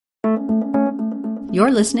You're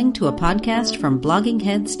listening to a podcast from Blogging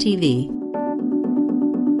Heads TV.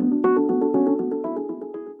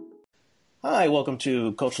 Hi, welcome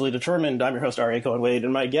to Culturally Determined. I'm your host, R.A. Cohen-Wade,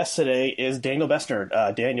 and my guest today is Daniel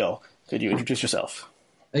Bessner. Daniel, could you introduce yourself?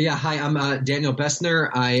 Hi, I'm Daniel Bessner.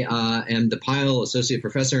 I am the Pyle Associate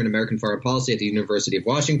Professor in American Foreign Policy at the University of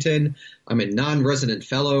Washington. I'm a non-resident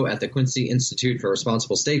fellow at the Quincy Institute for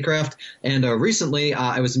Responsible Statecraft. And recently,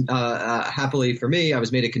 I was happily for me, I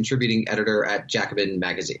was made a contributing editor at Jacobin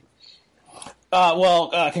Magazine.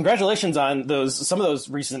 Congratulations on some of those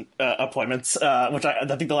recent appointments, which I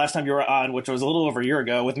think the last time you were on, which was a little over a year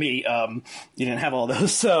ago with me, you didn't have all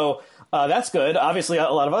those. So that's good. Obviously, a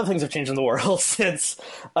lot of other things have changed in the world since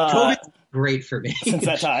great for me since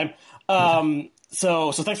that time.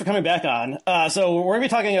 So thanks for coming back on. So we're going to be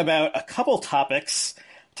talking about a couple topics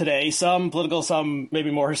today, some political, some maybe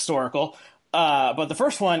more historical. But the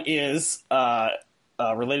first one is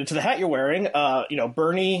related to the hat you're wearing.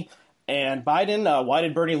 Bernie and Biden, why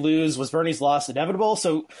did Bernie lose? Was Bernie's loss inevitable?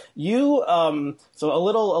 So you, so a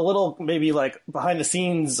little maybe like behind the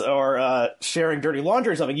scenes or sharing dirty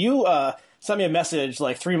laundry or something. You sent me a message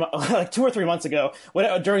like 2 or 3 months ago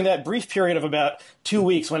during that brief period of about 2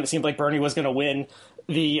 weeks when it seemed like Bernie was going to win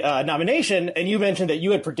the nomination, and you mentioned that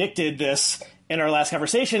you had predicted this in our last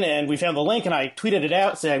conversation, and we found the link, and I tweeted it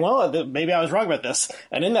out saying, well, maybe I was wrong about this.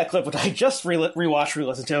 And in that clip, which I just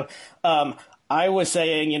re-listened to, I was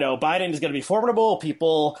saying, Biden is going to be formidable.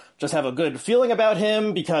 People just have a good feeling about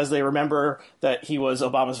him because they remember that he was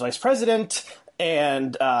Obama's vice president.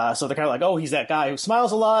 And so they're kind of like, oh, he's that guy who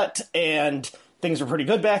smiles a lot. And things were pretty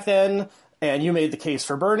good back then. And you made the case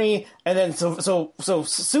for Bernie. And then so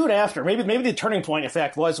soon after, maybe the turning point, in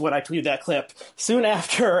fact, was when I tweeted that clip. Soon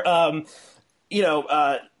after, the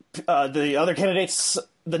other candidates,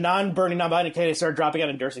 the non-Bernie, non-Biden candidates started dropping out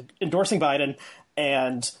endorsing Biden.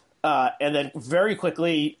 And then very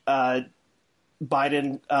quickly, Biden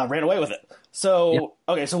ran away with it. So, yep.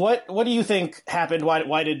 Okay, so what do you think happened?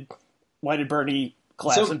 Why did Bernie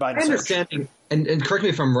collapse in Biden's understanding, and correct me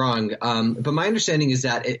if I'm wrong, but my understanding is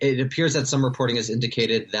that it appears that some reporting has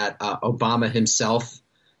indicated that Obama himself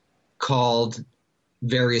called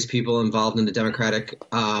various people involved in the Democratic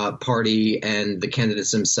Party and the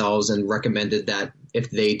candidates themselves and recommended that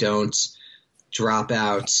if they don't drop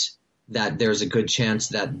out, that there's a good chance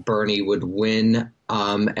that Bernie would win,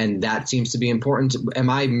 and that seems to be important. Am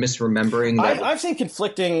I misremembering that? I've seen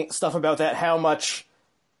conflicting stuff about that, how much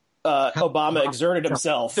Obama exerted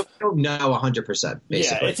himself. No, 100%,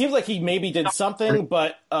 basically. Yeah, it seems like he maybe did something,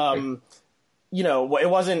 but, it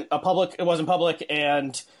wasn't public,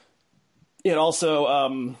 and it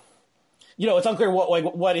also, it's unclear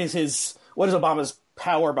what is Obama's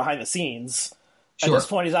power behind the scenes. Sure. At this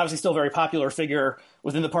point, he's obviously still a very popular figure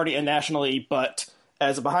within the party and nationally, but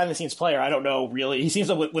as a behind-the-scenes player, I don't know really. He seems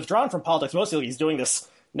to have withdrawn from politics mostly. He's doing this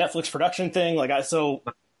Netflix production thing. I don't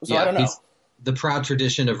know. He's the proud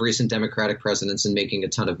tradition of recent Democratic presidents and making a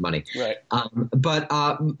ton of money. Right. But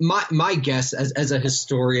my guess, as a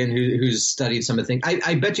historian who's studied some of the things,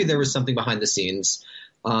 I bet you there was something behind the scenes.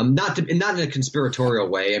 Not in a conspiratorial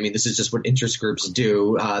way. I mean, this is just what interest groups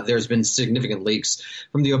do. There's been significant leaks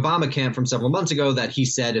from the Obama camp from several months ago that he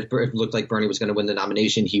said if it looked like Bernie was going to win the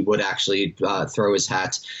nomination, he would actually throw his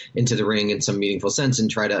hat into the ring in some meaningful sense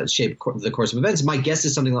and try to shape the course of events. My guess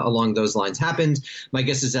is something along those lines happened. My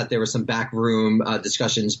guess is that there were some backroom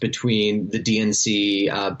discussions between the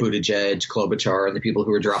DNC, Buttigieg, Klobuchar, and the people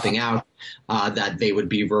who were dropping out, that they would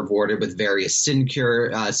be rewarded with various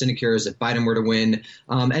sinecures if Biden were to win.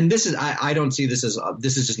 And this is, I don't see this as,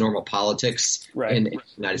 this is just normal politics in the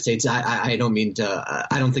United States. I don't mean to,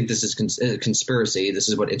 I don't think this is conspiracy. This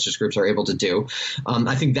is what interest groups are able to do.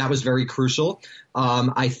 I think that was very crucial.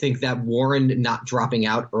 I think that Warren not dropping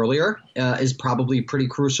out earlier is probably pretty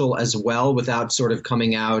crucial as well, without sort of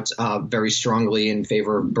coming out very strongly in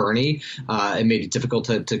favor of Bernie. It made it difficult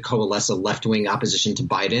to coalesce a left-wing opposition to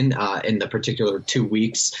Biden in the particular 2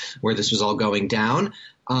 weeks where this was all going down.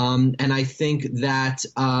 And I think that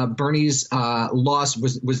Bernie's loss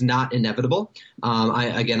was not inevitable.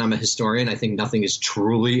 I'm a historian. I think nothing is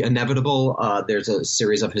truly inevitable. There's a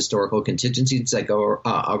series of historical contingencies that go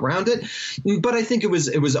around it. But I think it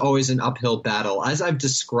was always an uphill battle. As I've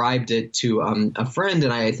described it to a friend,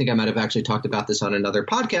 and I think I might have actually talked about this on another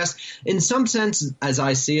podcast, in some sense, as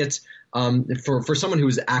I see it, for someone who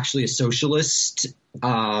is actually a socialist,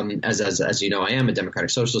 as you know, I am a democratic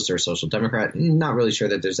socialist or a social democrat. Not really sure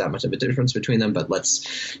that there's that much of a difference between them, but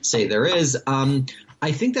let's say there is.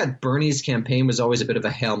 I think that Bernie's campaign was always a bit of a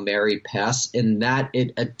Hail Mary pass in that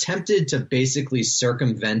it attempted to basically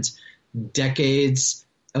circumvent decades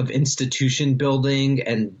institution building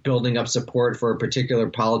and building up support for a particular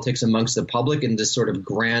politics amongst the public in this sort of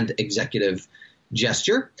grand executive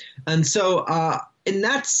gesture. And so in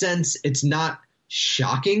that sense, it's not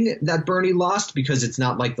shocking that Bernie lost, because it's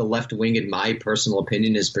not like the left wing, in my personal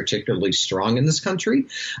opinion, is particularly strong in this country.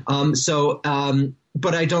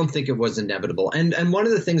 But I don't think it was inevitable. And one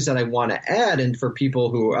of the things that I want to add, and for people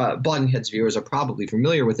who Blogging Heads viewers are probably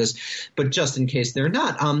familiar with this, but just in case they're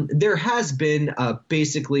not, there has been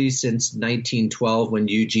basically since 1912, when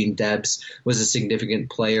Eugene Debs was a significant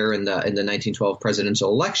player in the 1912 presidential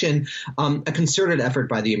election, a concerted effort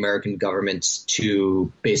by the American government to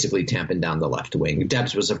basically tampen down the left wing.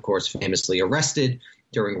 Debs was, of course, famously arrested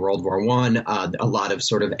during World War I. A lot of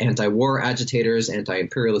sort of anti-war agitators,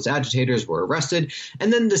 anti-imperialist agitators were arrested.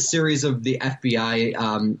 And then the series of the FBI,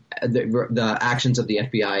 the actions of the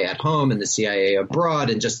FBI at home and the CIA abroad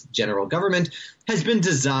and just general government has been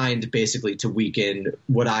designed basically to weaken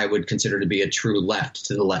what I would consider to be a true left,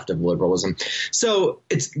 to the left of liberalism. So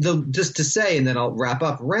it's just to say, and then I'll wrap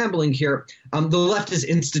up rambling here, the left is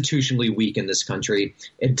institutionally weak in this country.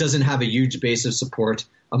 It doesn't have a huge base of support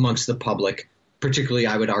amongst the public, particularly,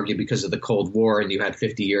 I would argue, because of the Cold War, and you had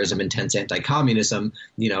 50 years of intense anti-communism,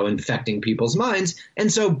 infecting people's minds.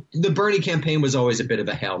 And so the Bernie campaign was always a bit of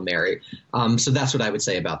a Hail Mary. So that's what I would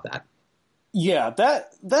say about that. Yeah,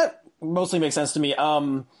 that mostly makes sense to me.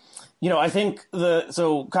 I think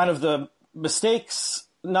the mistakes,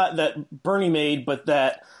 not that Bernie made, but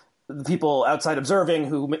that the people outside observing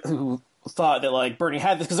who thought that like Bernie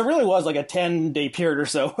had this, because it really was like a 10-day period or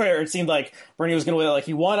so where it seemed like Bernie was going to win. Like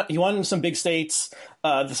he won some big states.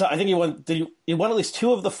 I think he won at least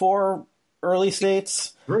 2 of the 4 early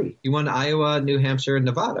states. 3. He won Iowa, New Hampshire, and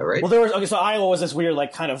Nevada, right? Well, so Iowa was this weird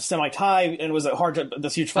like kind of semi-tie, and it was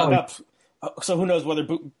this huge fuck up. So who knows whether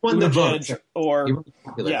Buttigieg or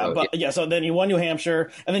so then he won New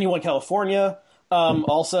Hampshire, and then he won California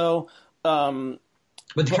also.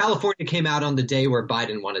 But California came out on the day where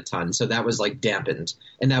Biden won a ton, so that was like dampened.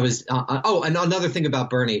 And that was and another thing about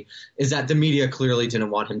Bernie is that the media clearly didn't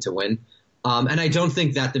want him to win. And I don't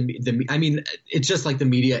think that it's just like the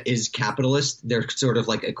media is capitalist. They're sort of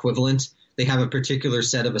like equivalent. They have a particular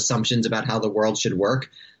set of assumptions about how the world should work.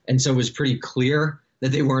 And so it was pretty clear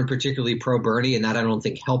that they weren't particularly pro-Bernie, and that I don't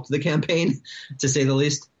think helped the campaign, to say the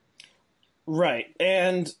least. Right.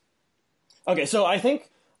 And okay, so I think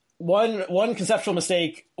one conceptual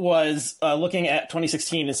mistake was looking at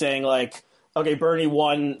 2016 and saying like, okay, Bernie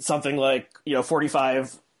won something like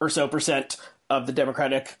 45 or so % of the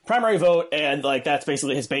Democratic primary vote, and like that's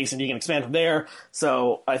basically his base, and you can expand from there.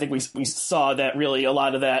 So I think we saw that really a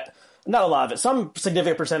lot of that, not a lot of it, some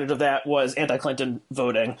significant percentage of that was anti-Clinton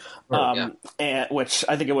voting, and which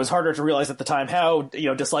I think it was harder to realize at the time how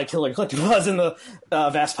disliked Hillary Clinton was in the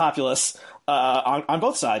vast populace on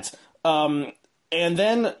both sides. And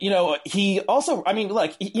then, he also,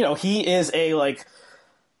 he is a like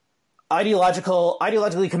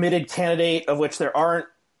ideologically committed candidate, of which there aren't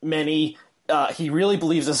many. He really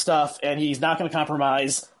believes this stuff, and he's not going to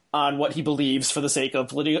compromise on what he believes for the sake of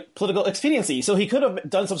political expediency. So he could have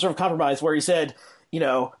done some sort of compromise where he said,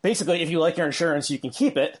 basically, if you like your insurance, you can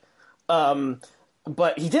keep it.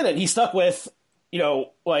 But he didn't. He stuck with,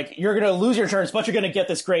 like, you're going to lose your insurance, but you're going to get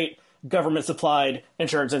this great government supplied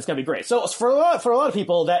insurance, and it's going to be great. So for a lot of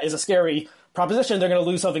people, that is a scary proposition. They're going to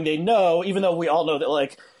lose something they know, even though we all know that,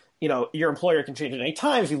 like, your employer can change at any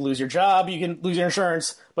time. If you lose your job, you can lose your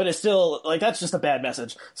insurance, but it's still like, that's just a bad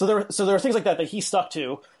message. So there are things like that he stuck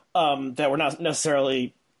to, that were not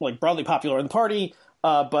necessarily like broadly popular in the party,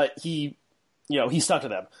 but he stuck to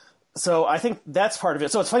them. So I think that's part of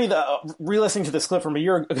it. So it's funny that re-listening to this clip from a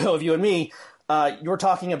year ago of you and me, you're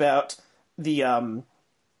talking about the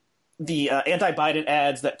anti-Biden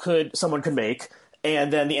ads that someone could make,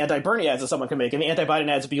 and then the anti-Bernie ads that someone could make. And the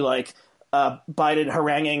anti-Biden ads would be like Biden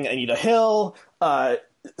haranguing Anita Hill,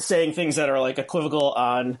 saying things that are like equivocal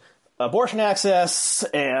on abortion access,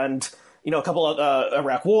 and a couple of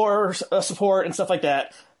Iraq war support and stuff like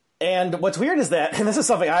that. And what's weird is that, and this is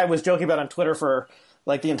something I was joking about on Twitter for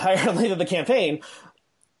like the entire length of the campaign,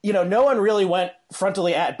 no one really went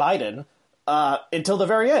frontally at Biden until the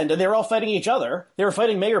very end, and they were all fighting each other. They were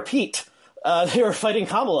fighting Mayor Pete. They were fighting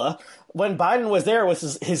Kamala when Biden was there with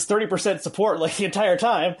his 30% support like the entire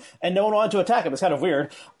time, and no one wanted to attack him. It's kind of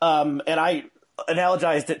weird. And I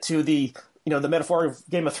analogized it to the metaphor of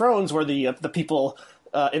Game of Thrones, where the people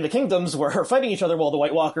in the kingdoms were fighting each other while the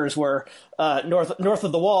White Walkers were north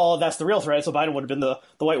of the wall. That's the real threat. So Biden would have been the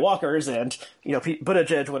White Walkers, and Pete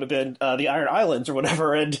Buttigieg would have been the Iron Islands or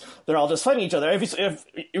whatever, and they're all just fighting each other. If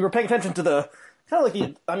you were paying attention to the kind of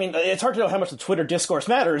like it's hard to know how much the Twitter discourse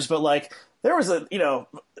matters, but like there was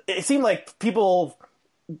it seemed like people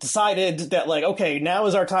decided that, like, okay, now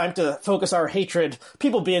is our time to focus our hatred,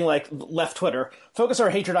 people being like left Twitter, focus our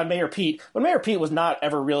hatred on Mayor Pete, when Mayor Pete was not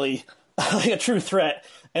ever really like a true threat,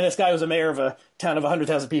 and this guy was a mayor of a town of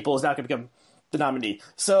 100,000 people, is not going to become the nominee.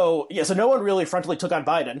 So no one really frontally took on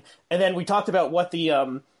Biden. And then we talked about what the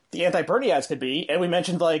anti-Bernie ads could be, and we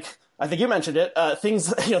mentioned, like, I think you mentioned it,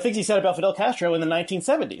 things he said about Fidel Castro in the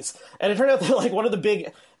 1970s. And it turned out that, like, one of the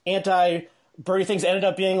big anti-Bernie things ended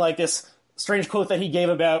up being like this strange quote that he gave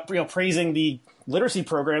about, praising the literacy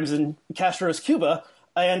programs in Castro's Cuba,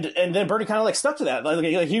 and then Bernie kind of like stuck to that.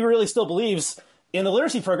 Like he really still believes in the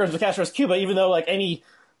literacy programs of Castro's Cuba, even though like any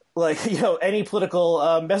political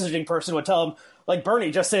messaging person would tell him, like, Bernie,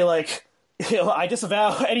 just say, like, I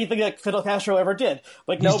disavow anything that Fidel Castro ever did.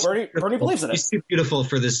 Like, no, Bernie believes in it. He's too beautiful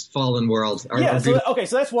for this fallen world. So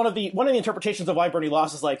that's one of the interpretations of why Bernie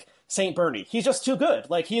lost is, like, Saint Bernie. He's just too good.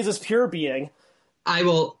 Like, he is this pure being.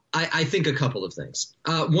 I think a couple of things.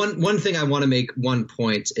 One thing I want to make one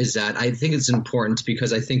point is that I think it's important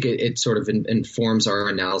because I think it sort of informs our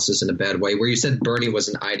analysis in a bad way. Where you said Bernie was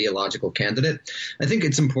an ideological candidate, I think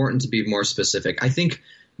it's important to be more specific. I think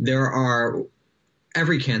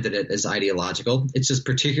every candidate is ideological. It's just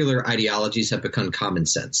particular ideologies have become common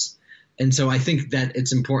sense. And so I think that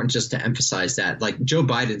it's important just to emphasize that. Like, Joe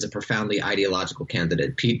Biden's a profoundly ideological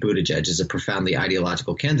candidate. Pete Buttigieg is a profoundly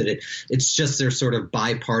ideological candidate. It's just their sort of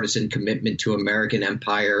bipartisan commitment to American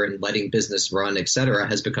empire and letting business run, et cetera,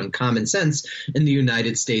 has become common sense in the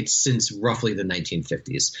United States since roughly the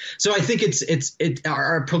 1950s. So I think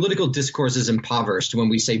our political discourse is impoverished when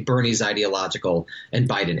we say Bernie's ideological and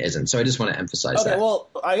Biden isn't. So I just want to emphasize that. Well,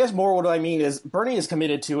 I guess more what I mean is Bernie is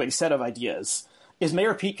committed to a set of ideas. Is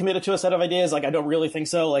Mayor Pete committed to a set of ideas? Like, I don't really think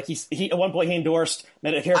so. Like, he at one point he endorsed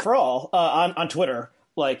Medicare for all on Twitter,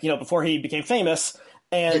 like, before he became famous,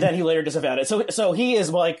 and then he later disavowed it. So he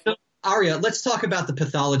is like, Arya, let's talk about the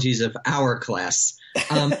pathologies of our class.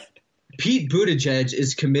 Pete Buttigieg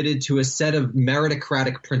is committed to a set of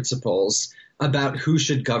meritocratic principles about who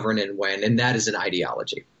should govern and when, and that is an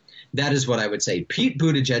ideology. That is what I would say. Pete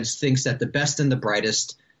Buttigieg thinks that the best and the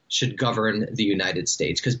brightest should govern the United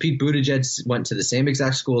States, because Pete Buttigieg went to the same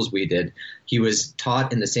exact schools we did. He was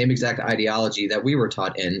taught in the same exact ideology that we were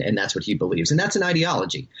taught in, and that's what he believes. And that's an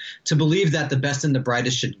ideology. To believe that the best and the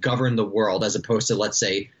brightest should govern the world as opposed to, let's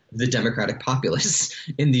say, the Democratic populace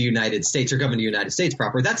in the United States or govern the United States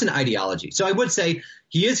proper, that's an ideology. So I would say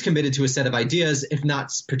he is committed to a set of ideas, if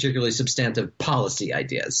not particularly substantive policy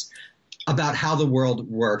ideas about how the world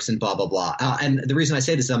works and blah, blah, blah. And the reason I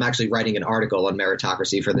say this is I'm actually writing an article on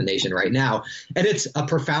meritocracy for The Nation right now. And it's a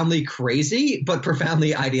profoundly crazy but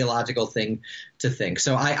profoundly ideological thing to think.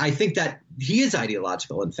 So I think that he is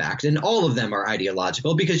ideological, in fact, and all of them are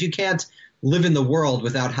ideological because you can't live in the world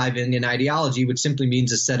without having an ideology, which simply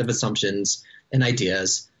means a set of assumptions and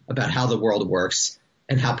ideas about how the world works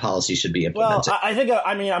and how policy should be implemented. Well,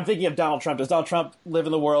 I'm thinking of Donald Trump. Does Donald Trump live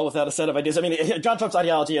in the world without a set of ideas? I mean, Donald Trump's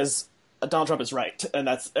ideology is Donald Trump is right, and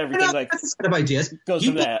that's everything. That's a set of ideas. Goes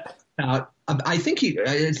from that. I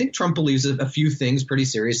think Trump believes a few things pretty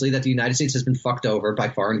seriously, that the United States has been fucked over by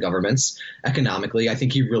foreign governments economically. I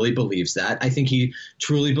think he really believes that. I think he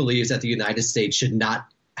truly believes that the United States should not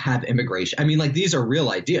have immigration. I mean, like, these are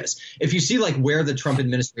real ideas. If you see, like, where the Trump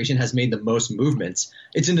administration has made the most movements,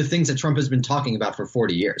 it's into things that Trump has been talking about for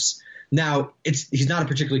 40 years. Now, he's not a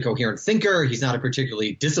particularly coherent thinker. He's not a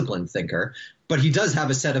particularly disciplined thinker, but he does have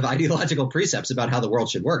a set of ideological precepts about how the world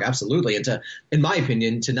should work. Absolutely. And in my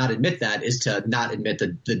opinion, to not admit that is to not admit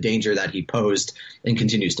the danger that he posed and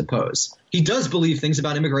continues to pose. He does believe things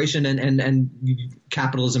about immigration and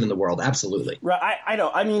capitalism in the world. Absolutely. Right. I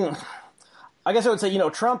know. I mean, I guess I would say,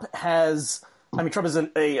 Trump is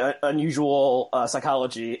an unusual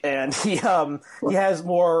psychology, and he has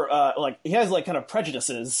more kind of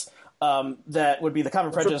prejudices that would be the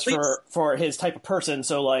common prejudice for his type of person.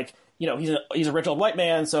 So, like, he's a rich old white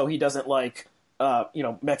man, so he doesn't like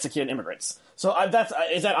Mexican immigrants. So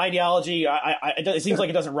is that ideology? It seems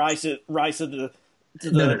like it doesn't rise to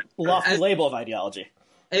the lofty label of ideology.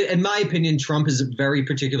 In my opinion, Trump is a very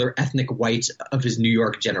particular ethnic white of his New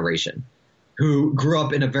York generation, who grew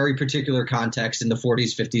up in a very particular context in the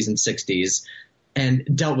 40s, 50s, and 60s, and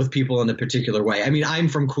dealt with people in a particular way. I mean, I'm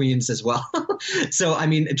from Queens as well. So, I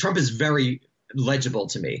mean, Trump is very legible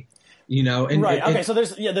to me, Right. Okay. So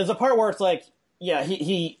there's a part where it's like,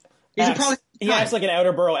 he acts like an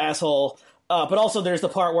outer borough asshole. But also there's the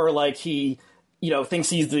part where, like, he, thinks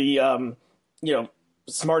he's the,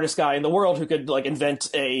 smartest guy in the world who could, like, invent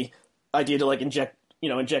a idea to, like, inject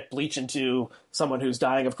inject bleach into someone who's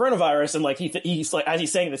dying of coronavirus. And like he's like, as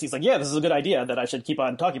he's saying this, he's like, yeah, this is a good idea that I should keep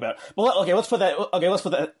on talking about. But let's put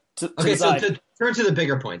that to the side. So to turn to the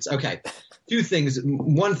bigger points. Okay. Two things.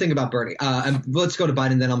 One thing about Bernie. Let's go to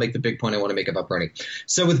Biden, then I'll make the big point I want to make about Bernie.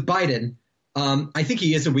 So with Biden, I think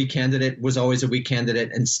he is a weak candidate, was always a weak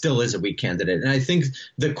candidate, and still is a weak candidate. And I think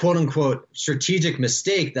the quote-unquote strategic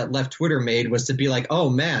mistake that left Twitter made was to be like, oh,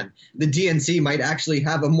 man, the DNC might actually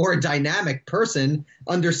have a more dynamic person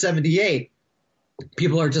under 78.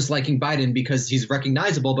 People are just liking Biden because he's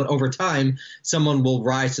recognizable, but over time, someone will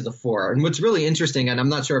rise to the fore. And what's really interesting, and I'm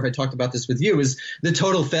not sure if I talked about this with you, is the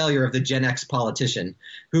total failure of the Gen X politician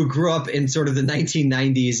who grew up in sort of the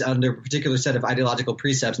 1990s under a particular set of ideological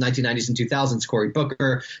precepts, 1990s and 2000s, Cory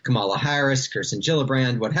Booker, Kamala Harris, Kirsten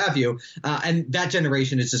Gillibrand, what have you. And that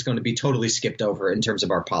generation is just going to be totally skipped over in terms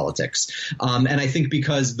of our politics. And I think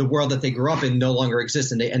because the world that they grew up in no longer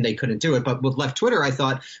exists and they couldn't do it. But with left Twitter, I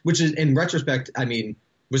thought, which is in retrospect,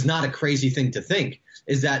 was not a crazy thing to think,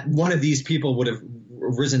 is that one of these people would have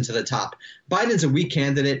risen to the top. Biden's a weak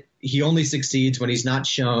candidate. He only succeeds when he's not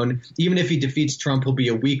shown. Even if he defeats Trump, he'll be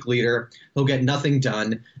a weak leader. He'll get nothing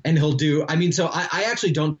done. And he'll do – so I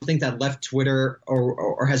actually don't think that left Twitter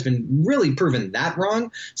or has been really proven that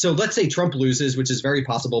wrong. So let's say Trump loses, which is very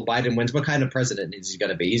possible. Biden wins. What kind of president is he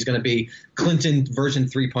going to be? He's going to be Clinton version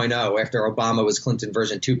 3.0 after Obama was Clinton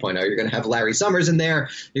version 2.0. You're going to have Larry Summers in there.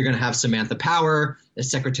 You're going to have Samantha Power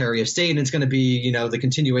as Secretary of State. And it's going to be, the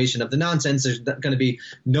continuation of the nonsense. There's going to be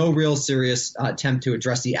no real serious attempt to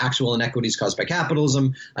address the actual inequities caused by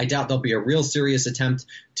capitalism. I doubt there'll be a real serious attempt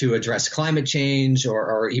to address climate change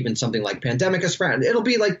or even something like pandemic spread. It'll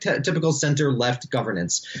be like typical center-left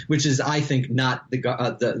governance, which is, I think, not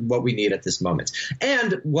what we need at this moment.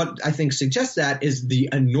 And what I think suggests that is the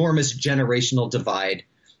enormous generational divide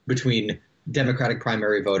between Democratic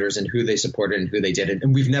primary voters and who they supported and who they didn't.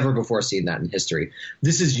 And we've never before seen that in history.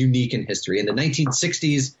 This is unique in history. In the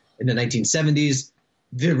 1960s, in the 1970s,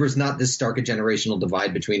 there was not this stark a generational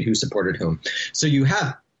divide between who supported whom. So you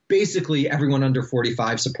have basically everyone under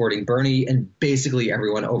 45 supporting Bernie and basically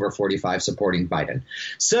everyone over 45 supporting Biden.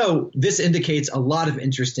 So this indicates a lot of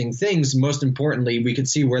interesting things. Most importantly, we could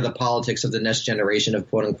see where the politics of the next generation of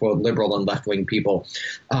quote unquote liberal and left wing people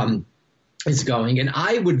is going. And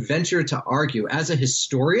I would venture to argue as a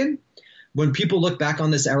historian, when people look back on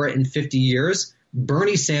this era in 50 years,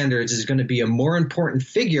 Bernie Sanders is going to be a more important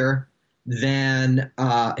figure than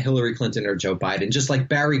Hillary Clinton or Joe Biden. Just like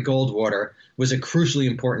Barry Goldwater was a crucially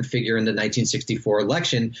important figure in the 1964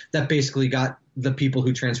 election that basically got the people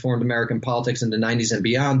who transformed American politics in the 90s and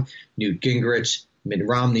beyond, Newt Gingrich, Mitt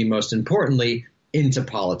Romney, most importantly, into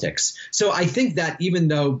politics. So I think that even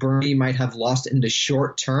though Bernie might have lost in the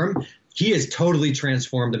short term, he has totally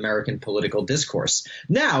transformed American political discourse.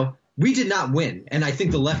 Now, we did not win, and I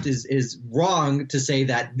think the left is wrong to say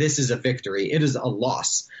that this is a victory. It is a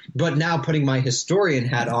loss. But now putting my historian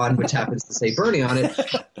hat on, which happens to say Bernie on it,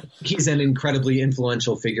 he's an incredibly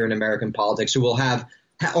influential figure in American politics who will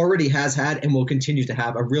already has had and will continue to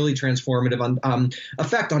have a really transformative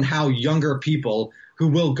effect on how younger people who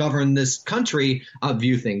will govern this country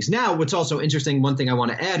view things. Now, what's also interesting, one thing I want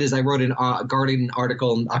to add is I wrote a Guardian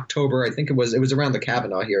article in October. I think it was around the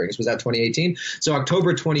Kavanaugh hearings. Was that 2018? So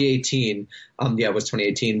October 2018, it was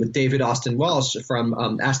 2018, with David Aston Welsh from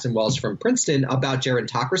Princeton about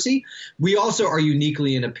gerontocracy. We also are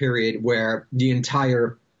uniquely in a period where the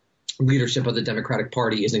entire leadership of the Democratic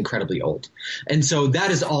Party is incredibly old. And so that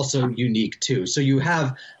is also unique, too. So you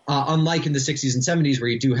have, unlike in the 60s and 70s where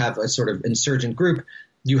you do have a sort of insurgent group,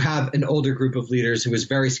 you have an older group of leaders who was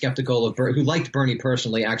very skeptical of who liked Bernie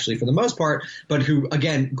personally, actually, for the most part, but who,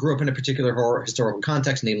 again, grew up in a particular historical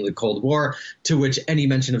context, namely the Cold War, to which any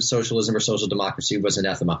mention of socialism or social democracy was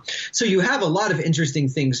anathema. So you have a lot of interesting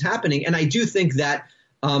things happening. And I do think that,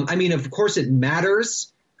 of course, it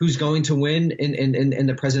matters who's going to win in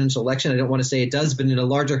the presidential election. I don't want to say it does, but in a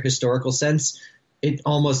larger historical sense, it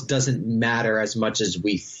almost doesn't matter as much as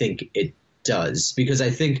we think it does, because I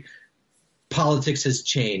think politics has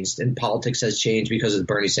changed, and politics has changed because of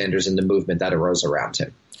Bernie Sanders and the movement that arose around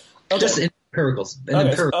him. Okay. Just empirical.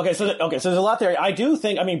 Okay, so there's a lot there. I do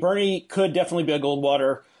think, Bernie could definitely be a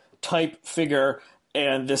Goldwater type figure,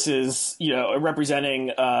 and this is,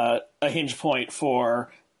 representing a hinge point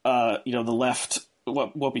for, the left.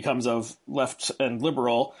 What becomes of left and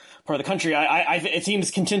liberal part of the country. It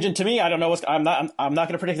seems contingent to me. I don't know I'm not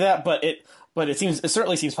going to predict that, but it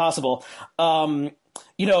certainly seems possible. Well,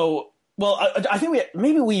 I think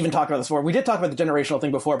we even talked about this before. We did talk about the generational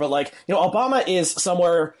thing before, but Obama is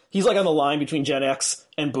somewhere, he's on the line between Gen X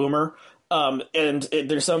and Boomer. And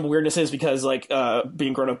there's some weirdnesses because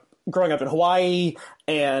being grown up growing up in Hawaii,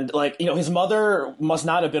 and like, you know, his mother must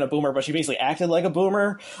not have been a boomer, but she basically acted like a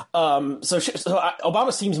boomer.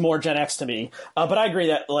 Obama seems more Gen X to me, but I agree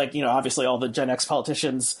that, like, you know, obviously all the Gen X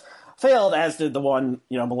politicians failed, as did the one,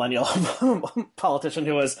 you know, millennial politician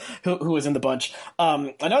who was in the bunch.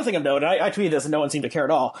 Another thing of note, and I tweeted this and no one seemed to care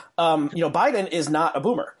at all. You know, Biden is not a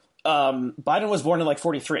boomer. Biden was born in like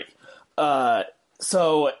 43.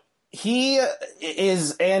 So he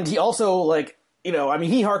is, and he also, like, you know, I mean,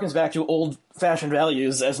 he harkens back to old fashioned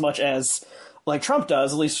values as much as like Trump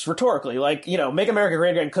does, at least rhetorically. Like, you know, Make America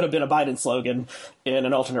Great Again could have been a Biden slogan in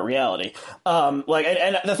an alternate reality. Like,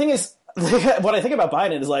 and the thing is, what I think about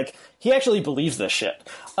Biden is, like, he actually believes this shit.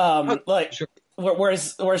 Like, sure.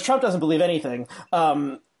 Whereas Trump doesn't believe anything.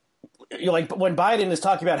 Like, when Biden is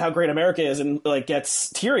talking about how great America is and like gets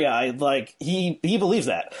teary eyed, like he believes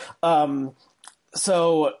that.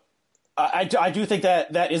 So I do think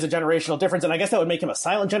that is a generational difference, and I guess that would make him a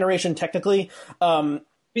silent generation technically. I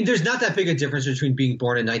mean, there's not that big a difference between being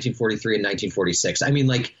born in 1943 and 1946. I mean,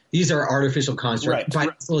 like, these are artificial constructs. Right.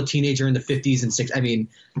 Biden's still a teenager in the 50s and 60s. I mean,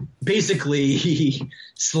 basically,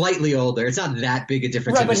 slightly older. It's not that big a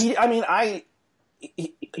difference. Right, but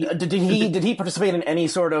did he participate in any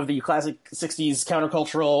sort of the classic 60s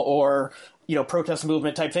countercultural or, you know, protest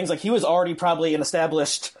movement type things? Like, he was already probably an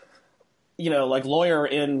established, you know, like, lawyer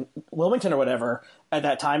in Wilmington or whatever at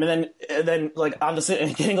that time, and then like on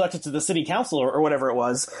the getting elected to the city council or whatever it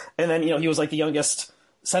was, and then, you know, he was like the youngest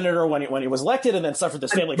senator when he was elected, and then suffered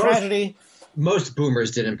this family tragedy. Most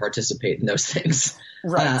boomers didn't participate in those things,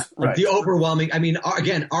 right? Right. The overwhelming. I mean,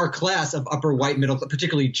 again, our class of upper white middle,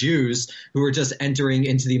 particularly Jews who were just entering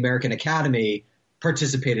into the American Academy,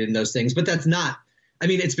 participated in those things, but that's not. I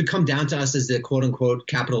mean, it's become down to us as the quote-unquote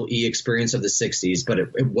capital E experience of the 60s, but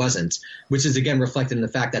it wasn't, which is, again, reflected in the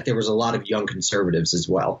fact that there was a lot of young conservatives as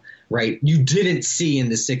well, right? You didn't see in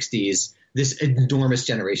the 60s this enormous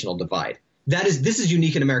generational divide. This is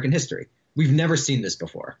unique in American history. We've never seen this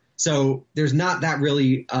before. So there's not that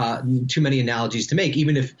really too many analogies to make,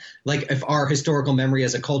 even if our historical memory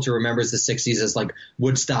as a culture remembers the 60s as like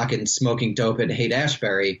Woodstock and smoking dope and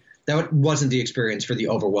Haight-Ashbury. That wasn't the experience for the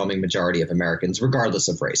overwhelming majority of Americans, regardless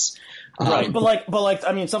of race. Right, but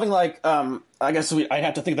I mean, something like, I guess I'd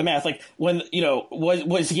have to think of the math. Like, when, you know,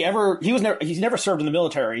 was he ever? He's never served in the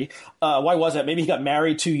military. Why was that? Maybe he got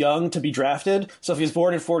married too young to be drafted. So if he was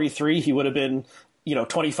born in 43, he would have been, you know,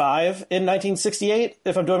 25 in 1968,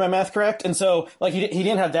 if I'm doing my math correct. And so, like, he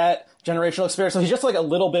didn't have that generational experience. So he's just like a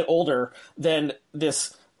little bit older than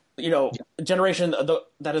this, you know, generation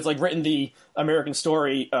that has like written the American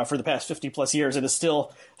story for the past 50 plus years and is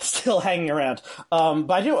still hanging around.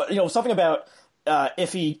 But I do, you know, something about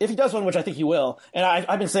if he does win, which I think he will, and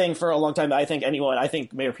I've been saying for a long time that I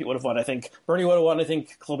think Mayor Pete would have won. I think Bernie would have won. I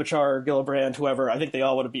think Klobuchar, Gillibrand, whoever, I think they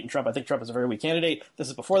all would have beaten Trump. I think Trump is a very weak candidate. This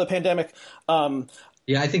is before the pandemic.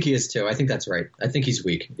 Yeah, I think he is too. I think that's right. I think he's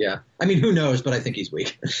weak. Yeah. I mean, who knows, but I think he's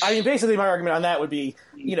weak. I mean, basically my argument on that would be,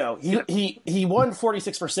 you know, he won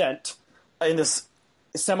 46% in this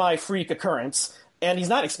semi-freak occurrence, and he's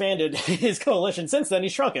not expanded his coalition since then.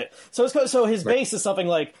 He's shrunk it. So his base is something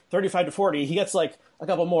like 35 to 40. He gets like a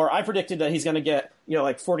couple more. I predicted that he's going to get, you know,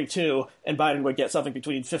 like 42, and Biden would get something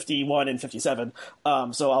between 51 and 57.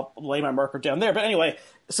 So I'll lay my marker down there. But anyway,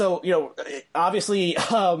 so, you know, obviously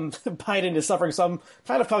Biden is suffering some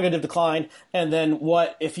kind of cognitive decline. And then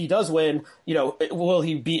what if he does win? You know, will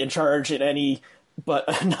he be in charge in any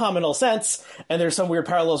but a nominal sense? And there's some weird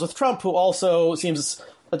parallels with Trump, who also seems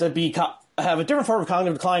to have a different form of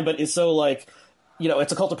cognitive decline, but is so, like, you know,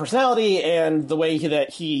 it's a cult of personality, and the way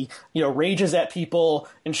that he, you know, rages at people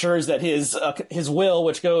ensures that his will,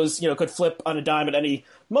 which goes, you know, could flip on a dime at any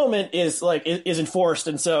moment, is enforced.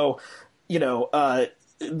 And so, you know,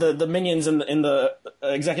 the minions in the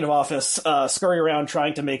executive office scurry around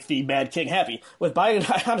trying to make the Mad King happy. With Biden,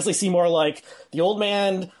 I honestly see more like the old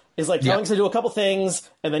man is like telling us to do a couple things,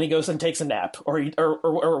 and then he goes and takes a nap or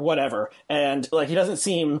whatever. And like, he doesn't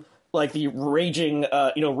seem like the raging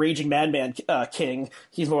madman king.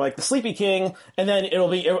 He's more like the sleepy king. And then it'll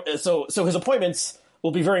be so his appointments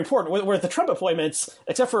will be very important. Where the Trump appointments,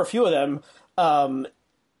 except for a few of them,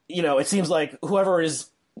 you know, it seems like whoever has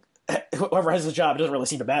the job, it doesn't really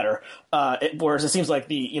seem to matter. Whereas it seems like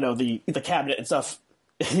the cabinet and stuff.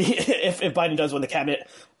 If Biden does win, the cabinet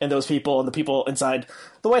and those people and the people inside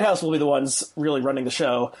the White House will be the ones really running the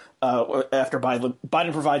show after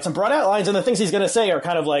Biden provides some broad outlines, and the things he's going to say are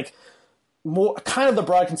kind of like more kind of the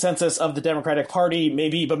broad consensus of the Democratic Party,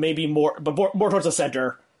 maybe more towards the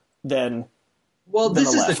center than. Well, this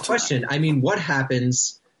is left. the question. I mean, what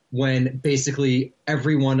happens when basically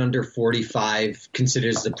everyone under 45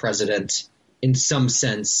 considers the president in some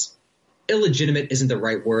sense, illegitimate isn't the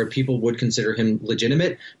right word. People would consider him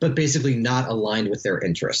legitimate, but basically not aligned with their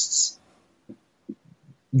interests.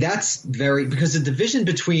 That's because the division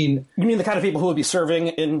between... You mean the kind of people who would be serving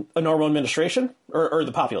in a normal administration, or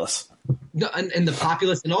the populace? No, and the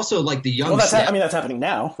populace, and also like the young... Well, that's happening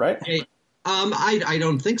now, right? I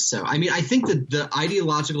don't think so. I mean, I think that the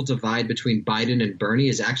ideological divide between Biden and Bernie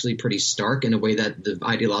is actually pretty stark in a way that the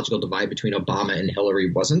ideological divide between Obama and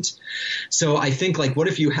Hillary wasn't. So I think, like, what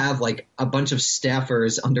if you have like a bunch of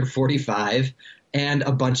staffers under 45 and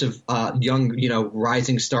a bunch of young,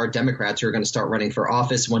 rising star Democrats who are going to start running for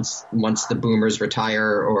office once the boomers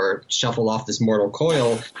retire or shuffle off this mortal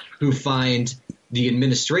coil, who find the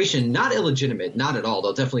administration not illegitimate, not at all.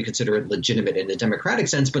 They'll definitely consider it legitimate in the democratic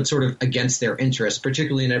sense, but sort of against their interests,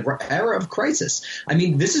 particularly in an era of crisis. I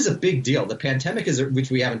mean, this is a big deal. The pandemic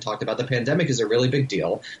which we haven't talked about, the pandemic is a really big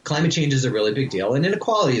deal. Climate change is a really big deal, and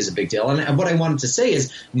inequality is a big deal. And what I wanted to say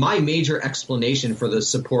is my major explanation for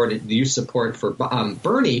the youth support for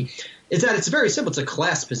Bernie is that it's very simple. It's a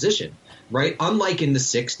class position. Right? Unlike in the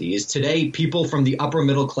 60s, today people from the upper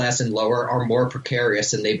middle class and lower are more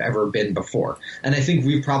precarious than they've ever been before. And I think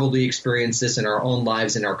we've probably experienced this in our own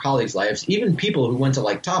lives, in our colleagues' lives. Even people who went to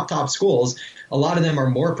like top schools, a lot of them are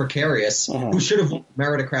more precarious, who should have won a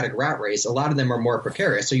meritocratic rat race. A lot of them are more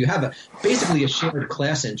precarious. So you have basically a shared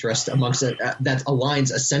class interest amongst that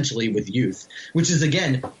aligns essentially with youth, which is,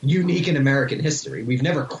 again, unique in American history. We've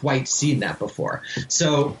never quite seen that before.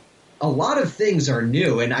 So a lot of things are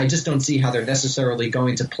new, and I just don't see how they're necessarily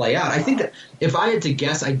going to play out. I think that if I had to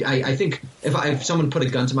guess, I think if someone put a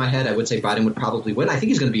gun to my head, I would say Biden would probably win. I think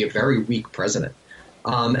he's going to be a very weak president.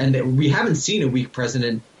 And we haven't seen a weak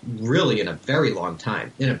president really in a very long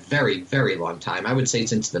time, in a very, very long time. I would say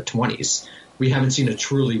since the 20s. We haven't seen a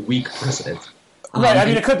truly weak president. Right. I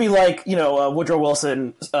mean, it could be like, Woodrow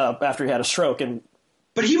Wilson after he had a stroke and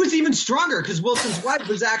But he was even stronger because Wilson's wife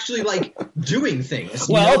was actually like doing things.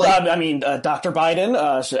 Well, Dr. Biden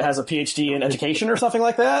has a PhD in education or something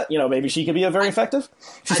like that. Maybe she could be very effective.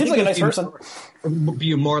 She seems like a nice person.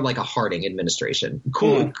 Be more like a Harding administration.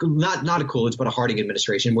 Not a Coolidge, but a Harding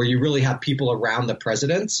administration where you really have people around the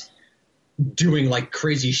president doing like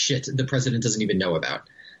crazy shit the president doesn't even know about.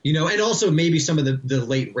 And also maybe some of the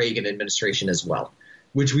late Reagan administration as well.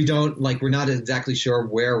 Which we don't like. We're not exactly sure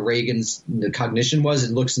where Reagan's cognition was.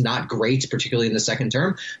 It looks not great, particularly in the second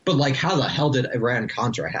term. But like, how the hell did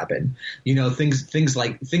Iran-Contra happen? Things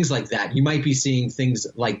like that. You might be seeing things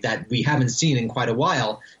like that we haven't seen in quite a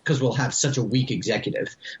while because we'll have such a weak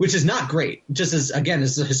executive, which is not great. Just as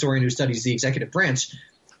a historian who studies the executive branch,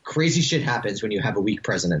 crazy shit happens when you have a weak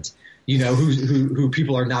president. Who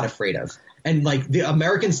people are not afraid of, and like the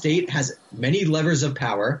American state has many levers of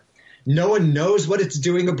power. No one knows what it's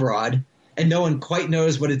doing abroad, and no one quite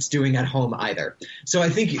knows what it's doing at home either. So I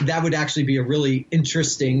think that would actually be a really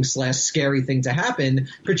interesting / scary thing to happen,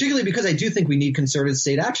 particularly because I do think we need concerted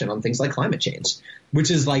state action on things like climate change, which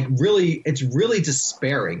is like it's really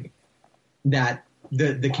despairing that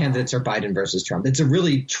the candidates are Biden versus Trump. It's a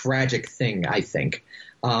really tragic thing, I think.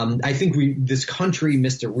 I think this country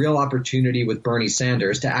missed a real opportunity with Bernie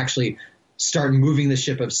Sanders to actually start moving the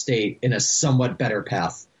ship of state in a somewhat better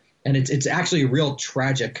path. And it's actually a real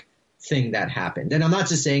tragic thing that happened. And I'm not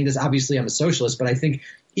just saying this, obviously I'm a socialist, but I think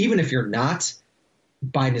even if you're not,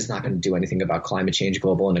 Biden is not going to do anything about climate change,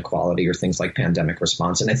 global inequality, or things like pandemic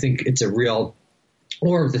response. And I think it's or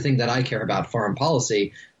the thing that I care about, foreign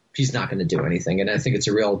policy, he's not going to do anything. And I think it's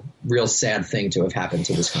a real sad thing to have happened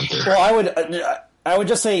to this country. Well, I would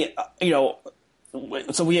just say,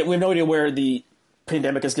 so we have no idea where the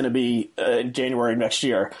pandemic is going to be in January next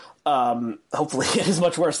year. Hopefully it is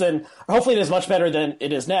much worse hopefully it is much better than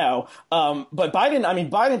it is now. But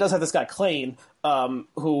Biden does have this guy Klain,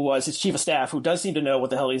 who was his chief of staff, who does seem to know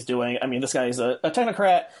what the hell he's doing. I mean, this guy is a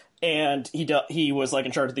technocrat, and he was like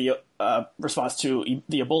in charge of the response to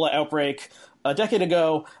the Ebola outbreak a decade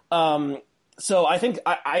ago. So I think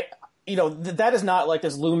that is not like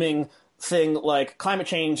this looming thing like climate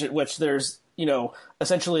change, at which there's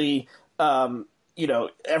essentially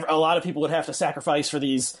a lot of people would have to sacrifice for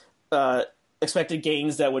these expected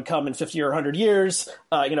gains that would come in 50 or 100 years.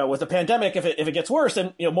 With the pandemic, if it gets worse,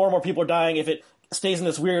 then more and more people are dying. If it stays in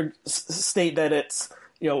this weird state that it's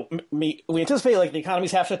we anticipate like the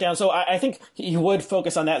economy's half shut down. So I think he would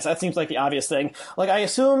focus on that. So that seems like the obvious thing. Like I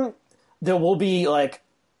assume there will be like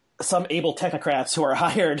some able technocrats who are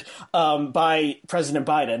hired by President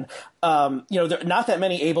Biden. Not that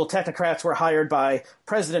many able technocrats were hired by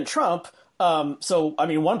President Trump. So, I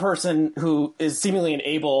mean, one person who is seemingly an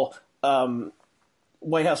able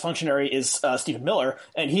White House functionary is Stephen Miller,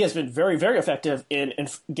 and he has been very, very effective in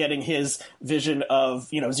getting his vision of,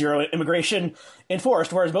 zero immigration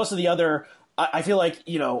enforced, whereas most of the other I feel like,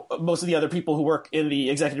 most of the other people who work in the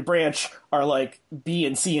executive branch are like B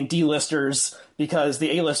and C and D listers because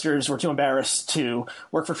the A-listers were too embarrassed to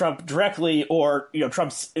work for Trump directly, or,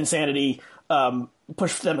 Trump's insanity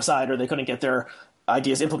pushed them aside, or they couldn't get their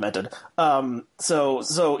ideas implemented. I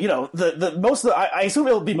assume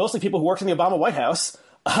it'll be mostly people who worked in the Obama White House,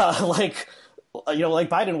 like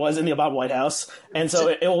Biden was in the Obama White House, and so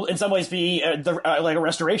it will in some ways be like a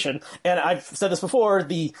restoration. And I've said this before: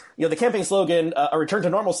 the campaign slogan "A return to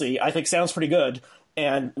normalcy" I think sounds pretty good.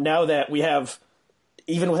 And now that we have,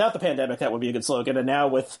 even without the pandemic, that would be a good slogan. And now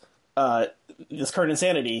with this current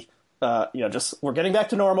insanity, just we're getting back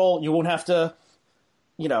to normal. You won't have to.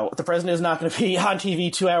 The president is not going to be on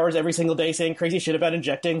TV 2 hours every single day saying crazy shit about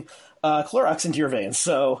injecting Clorox into your veins.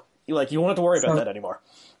 So you won't have to worry about that anymore.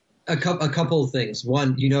 A couple of things.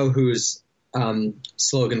 One, whose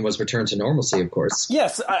slogan was "Return to Normalcy," of course.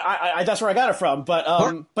 Yes, I that's where I got it from. But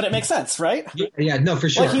it makes sense, right? Yeah, no, for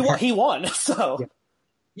sure. Like he won, so.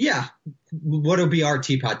 Yeah. What'll be our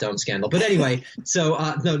Teapot Dome scandal? But anyway, so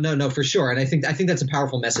no, for sure. And I think that's a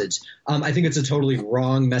powerful message. I think it's a totally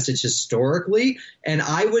wrong message historically, and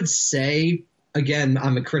I would say. Again,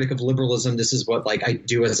 I'm a critic of liberalism. This is what I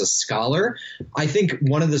do as a scholar. I think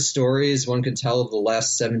one of the stories one could tell of the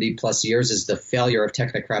last 70 plus years is the failure of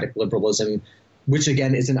technocratic liberalism, which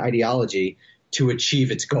again is an ideology, to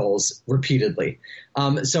achieve its goals repeatedly.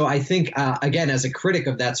 So I think, again, as a critic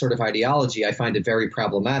of that sort of ideology, I find it very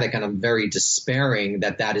problematic, and I'm very despairing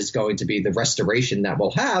that is going to be the restoration that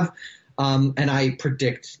we'll have. And I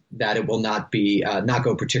predict that it will not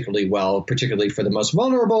go particularly well, particularly for the most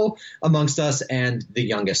vulnerable amongst us and the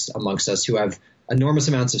youngest amongst us, who have enormous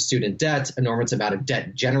amounts of student debt, enormous amount of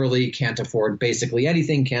debt generally, can't afford basically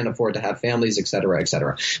anything, can't afford to have families, et cetera,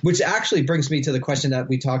 which actually brings me to the question that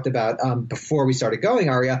we talked about before we started going,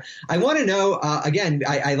 Aria. I want to know, again,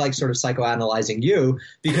 I like sort of psychoanalyzing you,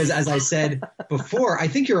 because as I said before, I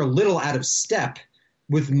think you're a little out of step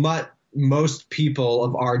with most people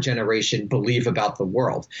of our generation believe about the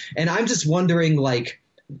world. And I'm just wondering,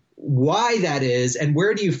 why that is, and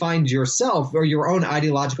where do you find yourself or your own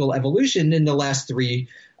ideological evolution in the last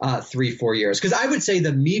 4 years? Because I would say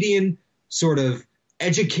the median sort of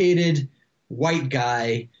educated white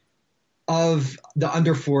guy of the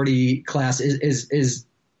under 40 class is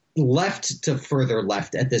left to further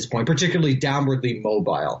left at this point, particularly downwardly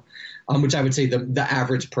mobile. Which I would say the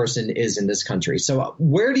average person is in this country. So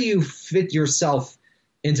where do you fit yourself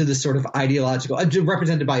into this sort of ideological,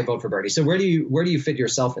 represented by a Vote for Bernie? So where do you fit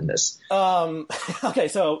yourself in this? Okay,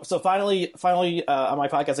 so finally on my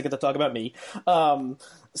podcast I get to talk about me. I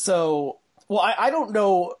don't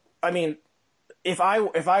know. I mean, if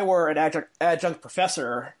I were an adjunct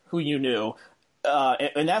professor who you knew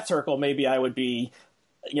in that circle, maybe I would be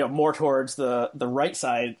more towards the right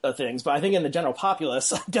side of things. But I think in the general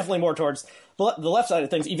populace, definitely more towards the left side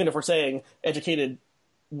of things, even if we're saying educated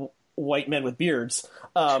white men with beards.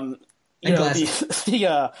 Glasses.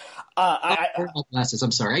 Glasses.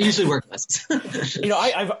 I'm sorry. I usually wear glasses.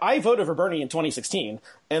 I voted for Bernie in 2016,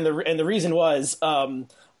 and the reason was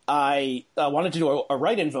I wanted to do a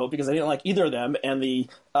write-in vote because I didn't like either of them, and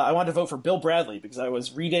I wanted to vote for Bill Bradley because I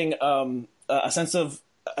was reading a sense of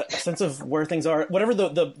where things are, whatever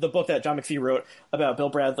the book that John McPhee wrote about Bill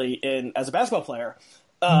Bradley as a basketball player.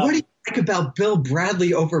 What do you think about Bill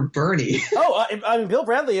Bradley over Bernie? I mean, Bill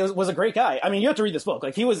Bradley was a great guy. I mean, you have to read this book.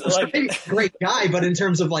 He was a great guy, but in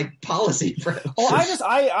terms of policy.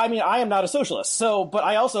 I am not a socialist. So, but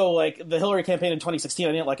I also the Hillary campaign in 2016.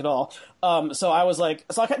 I didn't like it all. So I was this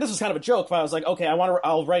was kind of a joke, but I was like, okay,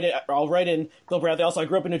 I'll write in Bill Bradley. Also, I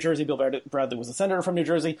grew up in New Jersey. Bill Bradley was a senator from New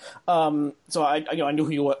Jersey. So I knew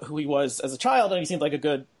who he was as a child, and he seemed like a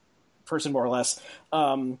good person, more or less.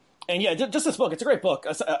 And yeah, just this book. It's a great book.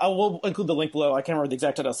 I will include the link below. I can't remember the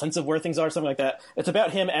exact title. Sense of Where Things Are, something like that. It's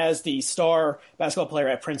about him as the star basketball player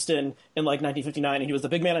at Princeton in 1959, and he was the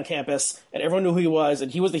big man on campus, and everyone knew who he was,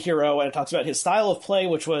 and he was the hero. And it talks about his style of play,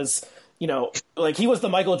 which was, he was the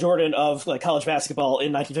Michael Jordan of college basketball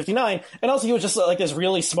in 1959, and also he was just this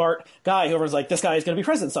really smart guy who was this guy is going to be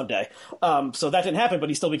president someday. So that didn't happen, but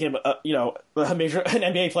he still became an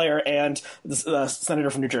NBA player and the senator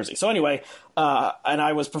from New Jersey. So anyway, and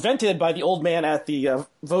I was prevented by the old man at the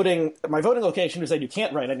voting location who said you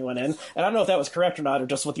can't write anyone in, and I don't know if that was correct or not, or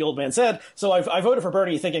just what the old man said. So I voted for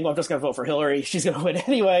Bernie, thinking, well, I'm just going to vote for Hillary. She's going to win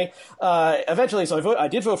anyway. Eventually, so I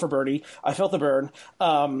did vote for Bernie. I felt the burn.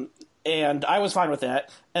 And I was fine with that.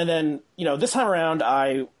 And then, this time around,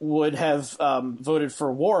 I would have voted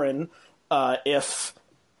for Warren if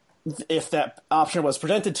that option was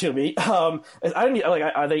presented to me. I don't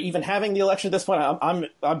like. Are they even having the election at this point? I'm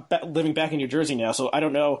living back in New Jersey now, so I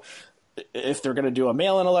don't know if they're going to do a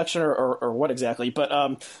mail-in election or what exactly. But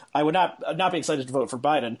I would not be excited to vote for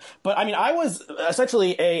Biden. But I mean, I was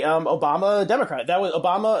essentially a Obama Democrat. That was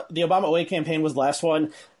Obama. The Obama Away campaign was the last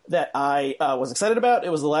one that I was excited about.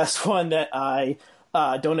 It was the last one that I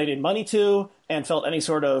donated money to and felt any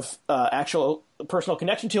sort of actual personal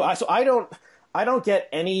connection to. So I don't get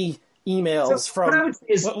any emails from. Let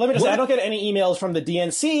me just say, I don't get any emails from the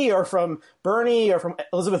DNC or from Bernie or from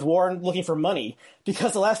Elizabeth Warren looking for money,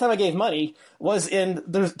 because the last time I gave money was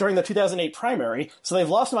during the 2008 primary. So they've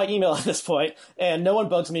lost my email at this point, and no one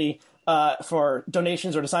bugs me for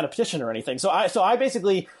donations or to sign a petition or anything. So I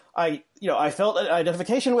basically I felt an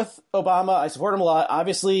identification with Obama. I support him a lot.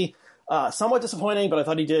 Obviously, somewhat disappointing, but I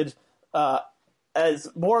thought he did as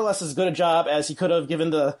more or less as good a job as he could have given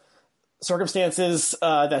the circumstances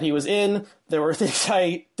that he was in. There were things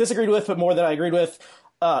I disagreed with, but more that I agreed with.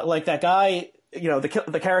 Like that guy,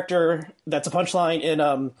 the character that's a punchline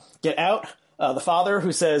in Get Out, the father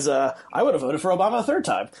who says, I would have voted for Obama a third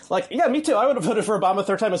time. Like, yeah, me too. I would have voted for Obama a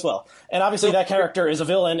third time as well. And obviously that character is a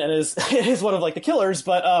villain and is one of like the killers,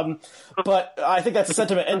 but I think that's a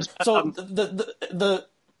sentiment. And so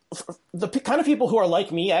the kind of people who are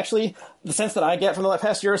like me, actually, the sense that I get from the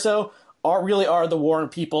past year or so are the Warren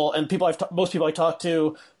people, and most people I talk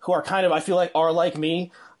to who are kind of, I feel like, are like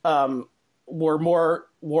me, were more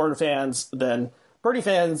Warren fans than Bernie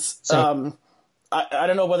fans. So, I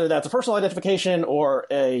don't know whether that's a personal identification or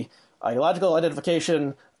a ideological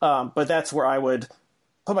identification, but that's where I would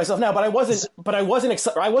put myself now. But I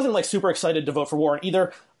wasn't like super excited to vote for Warren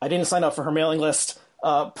either. I didn't sign up for her mailing list,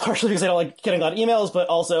 partially because I don't like getting a lot of emails, but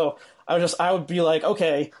also I would be like,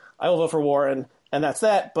 okay, I will vote for Warren. And that's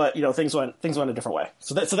that, but things went a different way.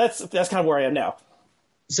 So that's kind of where I am now.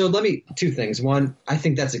 So two things. One, I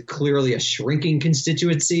think that's clearly a shrinking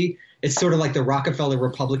constituency. It's sort of like the Rockefeller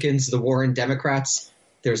Republicans, the Warren Democrats.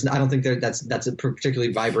 I don't think that's a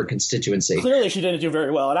particularly vibrant constituency. Clearly, she didn't do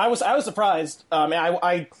very well, and I was surprised.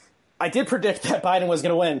 I did predict that Biden was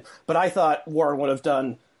going to win, but I thought Warren would have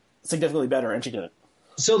done significantly better, and she didn't.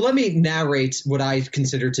 So let me narrate what I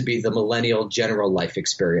consider to be the millennial general life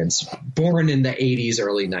experience. Born in the 80s,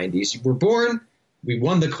 early 90s. We're born, we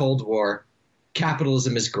won the Cold War,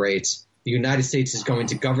 capitalism is great, the United States is going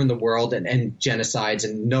to govern the world and end genocides,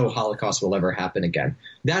 and no Holocaust will ever happen again.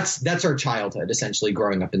 That's our childhood, essentially,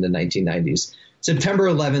 growing up in the 1990s. September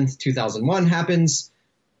 11th, 2001 happens.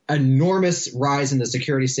 Enormous rise in the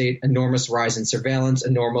security state, enormous rise in surveillance,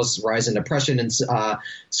 enormous rise in oppression, and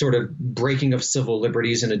sort of breaking of civil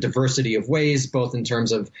liberties in a diversity of ways, both in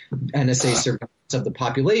terms of NSA surveillance of the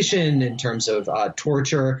population, in terms of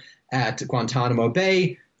torture at Guantanamo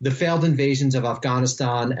Bay, the failed invasions of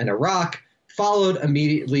Afghanistan and Iraq, followed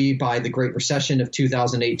immediately by the Great Recession of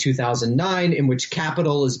 2008-2009, in which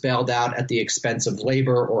capital is bailed out at the expense of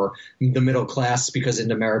labor or the middle class, because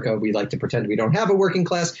in America we like to pretend we don't have a working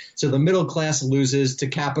class. So the middle class loses to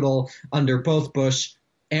capital under both Bush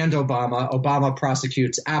and Obama. Obama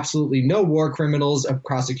prosecutes absolutely no war criminals,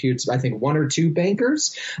 prosecutes, I think, one or two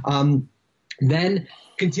bankers. Then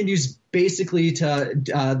continues basically to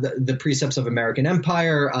the precepts of American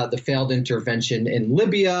empire, the failed intervention in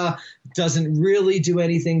Libya, doesn't really do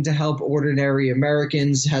anything to help ordinary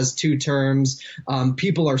Americans, has two terms.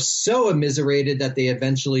 People are so immiserated that they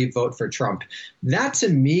eventually vote for Trump. That, to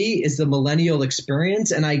me, is the millennial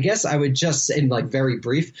experience. And I guess I would just say, very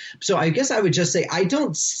brief. So I guess I would just say, I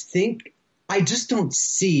just don't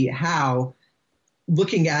see how,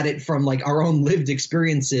 looking at it from our own lived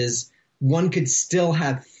experiences, one could still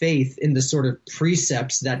have faith in the sort of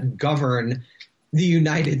precepts that govern the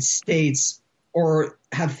United States, or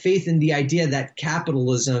have faith in the idea that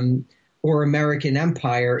capitalism or American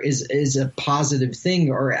empire is a positive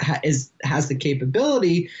thing, or has the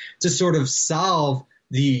capability to sort of solve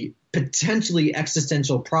the potentially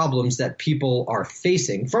existential problems that people are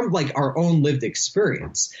facing from our own lived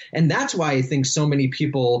experience. And that's why I think so many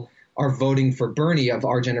people are voting for Bernie of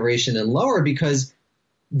our generation and lower, because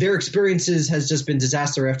their experiences has just been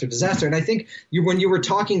disaster after disaster. And I think when you were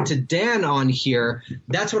talking to Dan on here,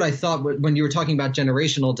 that's what I thought when you were talking about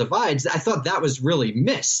generational divides. I thought that was really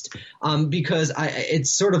missed, because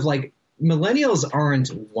it's sort of like millennials aren't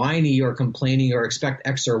whiny or complaining or expect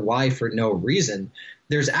X or Y for no reason.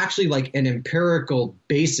 There's actually like an empirical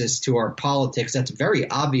basis to our politics that's very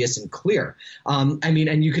obvious and clear.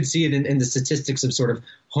 And you could see it in the statistics of sort of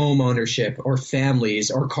home ownership or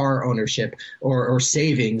families or car ownership or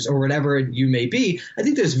savings or whatever you may be. I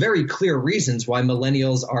think there's very clear reasons why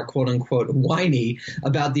millennials are quote unquote whiny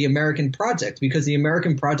about the American project, because the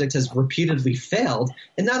American project has repeatedly failed,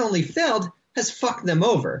 and not only failed, has fucked them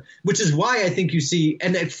over, which is why I think you see,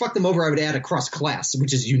 and it fucked them over, I would add, across class,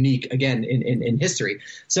 which is unique, again, in history.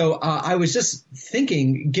 So I was just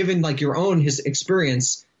thinking, given like your own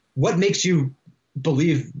experience, what makes you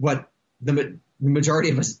believe what the majority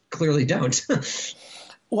of us clearly don't?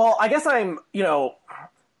 Well, I guess I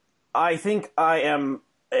think I am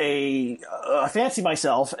fancy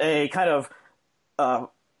myself, a kind of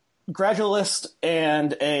gradualist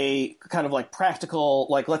and a kind of like practical,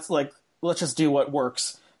 let's just do what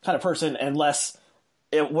works kind of person, and less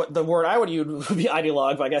what the word I would use would be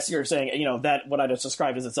ideologue, but I guess you're saying, that what I just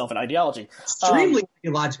described is itself an ideology. Extremely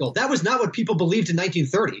ideological. That was not what people believed in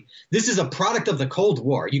 1930. This is a product of the Cold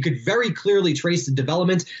War. You could very clearly trace the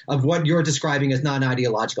development of what you're describing as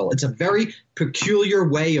non-ideological. It's a very peculiar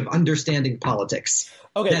way of understanding politics.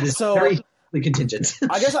 Okay, that is so very contingent.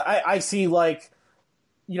 I guess I see, what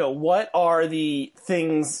are the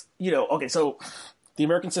things, okay, so the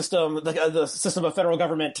American system, the system of federal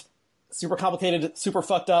government, super complicated, super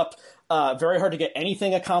fucked up, very hard to get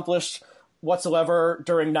anything accomplished whatsoever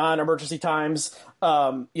during non-emergency times.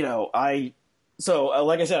 Like I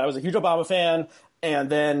said, I was a huge Obama fan, and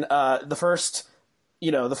then the first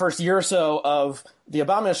year or so of the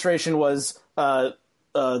Obama administration was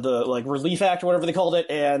the Relief Act or whatever they called it,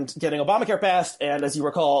 and getting Obamacare passed. And as you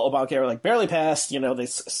recall, Obamacare barely passed. They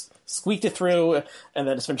squeaked it through, and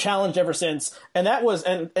then it's been challenged ever since. And that was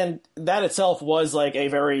and that itself was a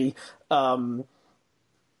very centrist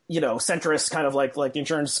kind of like the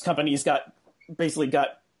insurance companies got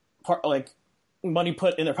money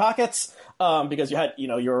put in their pockets because you had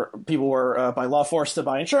your people were by law forced to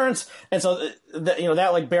buy insurance, and so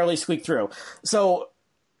that barely squeaked through. So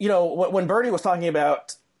when Bernie was talking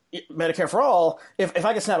about Medicare for all, if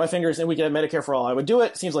I could snap my fingers and we could have Medicare for all, I would do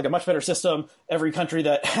it. Seems like a much better system. Every country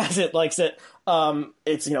that has it likes it.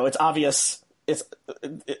 It's obvious.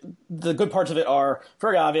 The good parts of it are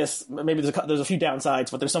very obvious. Maybe there's a few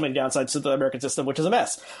downsides, but there's so many downsides to the American system, which is a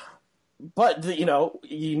mess. But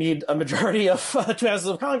you need a majority of 2 houses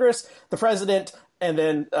of Congress, the president, and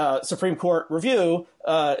then Supreme Court review.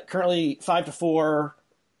 Currently 5-4.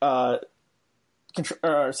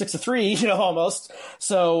 6-3, almost.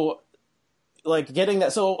 So, getting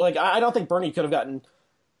that. So, I don't think Bernie could have gotten.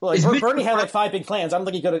 Bernie had 5 big plans. I don't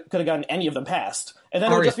think he could have gotten any of them passed. And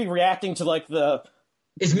then it would just be reacting to the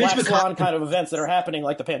black swan kind of events that are happening,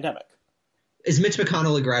 like the pandemic. Is Mitch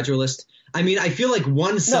McConnell a gradualist? I mean, I feel like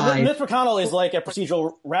one side. No, Mitch McConnell is a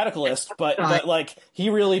procedural radicalist, but he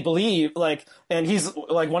really believed and he's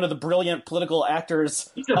one of the brilliant political actors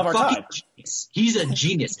of our time. Genius. He's a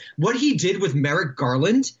genius. What he did with Merrick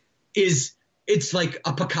Garland it's like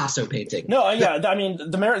a Picasso painting. No, yeah, I mean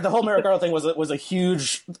the whole Merrick Garland thing was a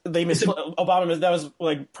huge. They missed Obama. That was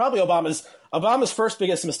probably Obama's first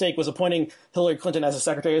biggest mistake was appointing Hillary Clinton as a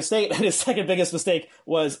Secretary of State, and his second biggest mistake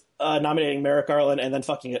was nominating Merrick Garland and then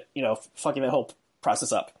fucking that whole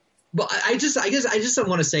process up. Well, I guess I just don't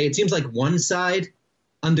want to say it seems like one side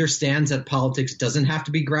understands that politics doesn't have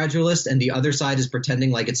to be gradualist, and the other side is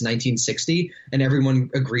pretending like it's 1960 and everyone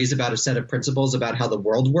agrees about a set of principles about how the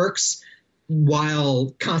world works,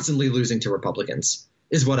 while constantly losing to Republicans,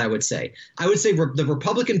 is what I would say. I would say the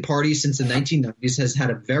Republican Party since the 1990s has had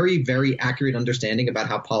a very, very accurate understanding about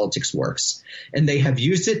how politics works. And they have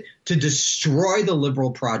used it to destroy the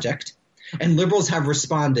liberal project. And liberals have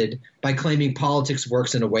responded by claiming politics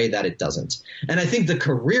works in a way that it doesn't. And I think the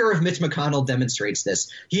career of Mitch McConnell demonstrates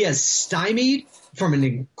this. He has stymied from an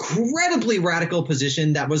incredibly radical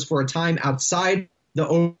position that was for a time outside the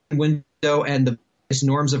open window and the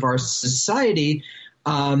norms of our society,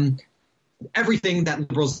 everything that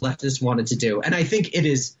liberals leftists wanted to do. And I think it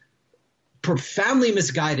is profoundly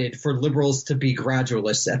misguided for liberals to be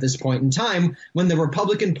gradualists at this point in time when the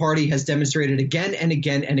Republican Party has demonstrated again and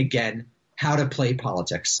again and again how to play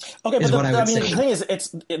politics. Okay, but the thing is,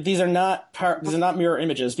 these are not mirror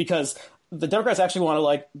images, because the Democrats actually want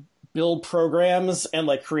to build programs and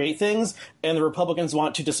create things, and the Republicans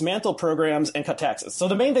want to dismantle programs and cut taxes. So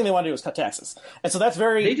the main thing they want to do is cut taxes, and so that's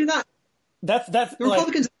very. They do not. That's the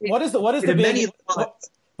Republicans. What is the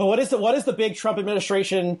big Trump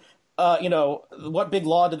administration? What big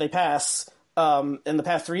law did they pass in the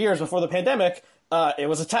past 3 years before the pandemic? It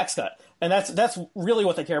was a tax cut. and that's really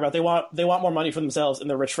what they care about. They want more money for themselves and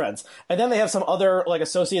their rich friends. And then they have some other like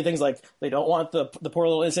associated things, like they don't want the poor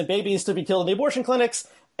little innocent babies to be killed in the abortion clinics,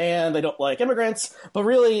 and they don't like immigrants. But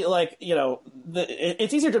really, like, you know,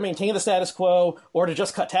 it's easier to maintain the status quo or to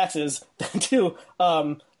just cut taxes than to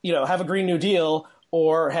you know, have a Green New Deal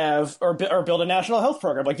or build a national health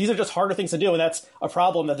program. Like, these are just harder things to do, and that's a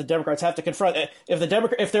problem that the Democrats have to confront.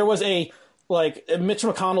 If there was a like Mitch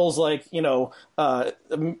McConnell's, like, you know,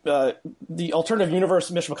 the alternative universe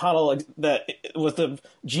Mitch McConnell, like, that was the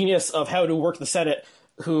genius of how to work the Senate,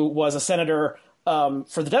 who was a senator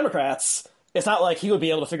for the Democrats, it's not like he would be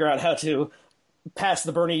able to figure out how to pass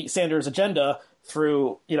the Bernie Sanders agenda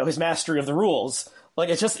through, you know, his mastery of the rules. Like,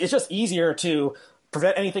 it's just easier to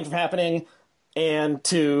prevent anything from happening and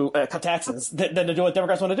to cut taxes than to do what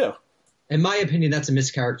Democrats want to do. In my opinion, that's a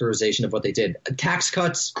mischaracterization of what they did. Tax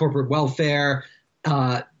cuts, corporate welfare,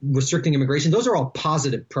 restricting immigration, those are all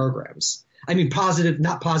positive programs. I mean, positive,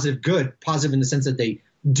 not positive good, positive in the sense that they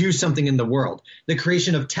do something in the world. The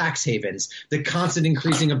creation of tax havens, the constant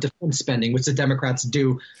increasing of defense spending, which the Democrats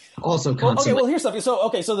do also constantly. Here's something.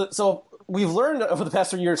 So we've learned over the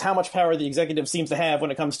past 3 years how much power the executive seems to have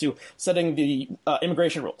when it comes to setting the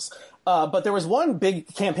immigration rules. But there was one big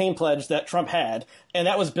campaign pledge that Trump had, and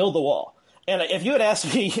that was build the wall. And if you had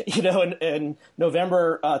asked me, you know, in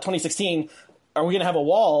November 2016, are we going to have a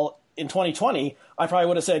wall in 2020? I probably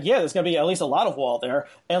would have said, yeah, there's going to be at least a lot of wall there.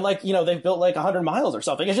 And, like, you know, they've built like 100 miles or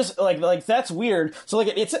something. It's just like that's weird. So,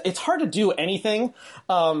 like, it's hard to do anything.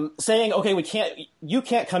 Saying, okay, you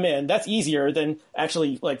can't come in. That's easier than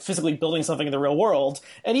actually, like, physically building something in the real world.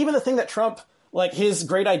 And even the thing that Trump, like, his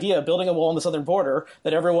great idea of building a wall on the southern border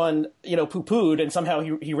that everyone, you know, poo-pooed, and somehow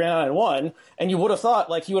he ran out and won. And you would have thought,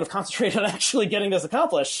 like, he would have concentrated on actually getting this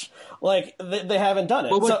accomplished. Like, they haven't done it.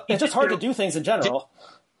 So it's just hard to do things in general.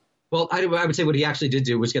 Well, I would say what he actually did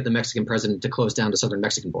do was get the Mexican president to close down the southern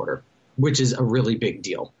Mexican border, which is a really big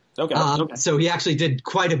deal. Okay. So he actually did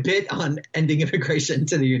quite a bit on ending immigration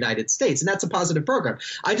to the United States, and that's a positive program.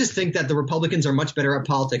 I just think that the Republicans are much better at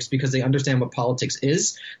politics because they understand what politics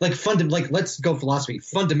is. Like let's go philosophy.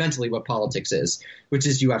 Fundamentally, what politics is, which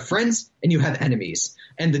is you have friends and you have enemies.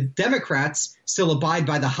 And the Democrats still abide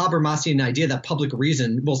by the Habermasian idea that public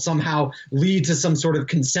reason will somehow lead to some sort of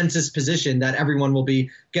consensus position that everyone will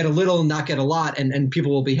get a little, not get a lot, and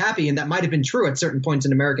people will be happy. And that might have been true at certain points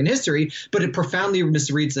in American history, but it profoundly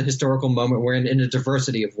misreads the historical moment we're in a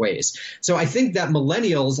diversity of ways. So I think that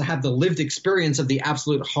millennials have the lived experience of the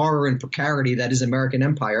absolute horror and precarity that is American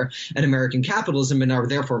empire and American capitalism, and are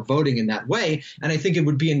therefore voting in that way. And I think it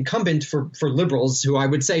would be incumbent for liberals, who I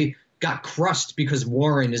would say got crushed because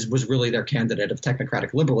Warren was really their candidate of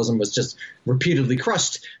technocratic liberalism, was just repeatedly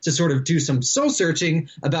crushed, to sort of do some soul searching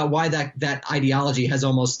about why that ideology has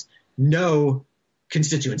almost no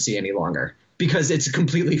constituency any longer, because it's a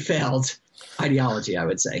completely failed ideology, I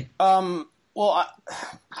would say.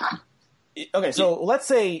 Okay, so let's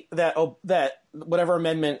say that whatever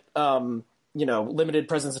amendment, you know, limited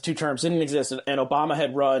presidents to 2 terms didn't exist, and Obama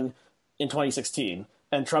had run in 2016,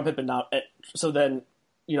 and Trump had been so then,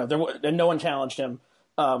 you know, and no one challenged him,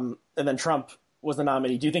 and then Trump was the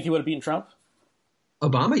nominee. Do you think he would have beaten Trump?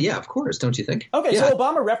 Obama? Yeah, of course. Don't you think? Okay, yeah. So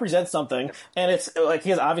Obama represents something, and it's like he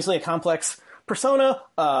has obviously a complex persona,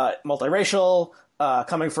 multiracial,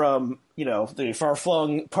 coming from, you know, the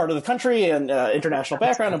far-flung part of the country and international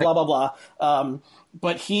background and blah, blah, blah.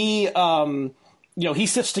 But he, you know, he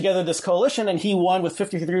stitched together this coalition, and he won with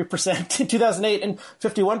 53% in 2008 and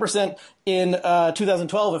 51% in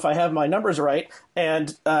 2012, if I have my numbers right.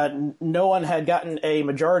 And no one had gotten a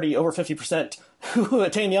majority over 50% who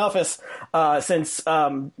attained the office since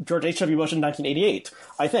George H.W. Bush in 1988.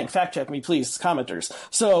 I think. Fact check me, please, commenters.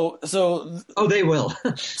 So they will.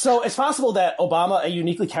 So it's possible that Obama, a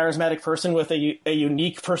uniquely charismatic person with a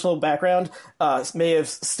unique personal background, may have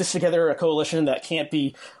stitched together a coalition that can't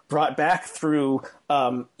be brought back through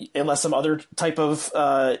unless some other type of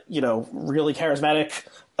you know, really charismatic,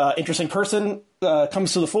 interesting person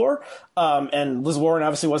comes to the fore. And Liz Warren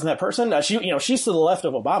obviously wasn't that person. She's to the left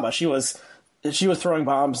of Obama. She was throwing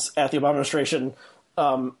bombs at the Obama administration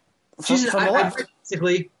from the left.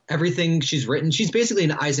 Basically, everything she's written, she's basically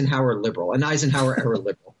an Eisenhower liberal, an Eisenhower era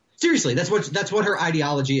liberal. Seriously, that's what her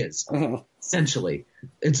ideology is. Mm-hmm. Essentially,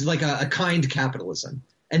 it's like a kind capitalism.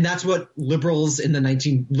 And that's what liberal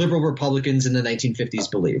Republicans in the 1950s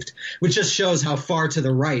believed, which just shows how far to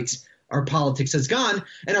the right our politics has gone.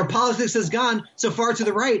 And our politics has gone so far to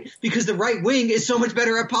the right because the right wing is so much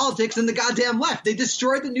better at politics than the goddamn left. They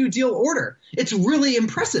destroyed the New Deal order. It's really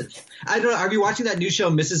impressive. I don't know. Are you watching that new show,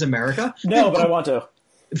 Mrs. America? No, but I want to.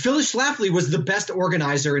 Phyllis Schlafly was the best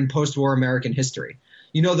organizer in post-war American history.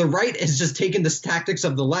 The right has just taken the tactics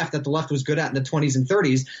of the left that the left was good at in the 20s and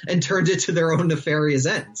 30s and turned it to their own nefarious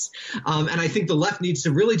ends. And I think the left needs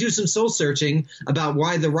to really do some soul searching about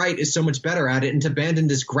why the right is so much better at it, and to abandon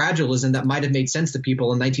this gradualism that might have made sense to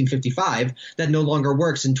people in 1955 that no longer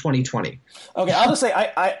works in 2020. Okay, I'll just say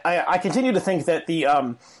I continue to think that the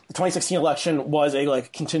 2016 election was a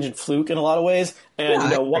contingent fluke in a lot of ways,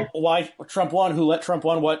 and why Trump won, who let Trump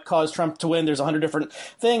win, what caused Trump to win. There's 100 different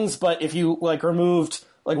things, but if you removed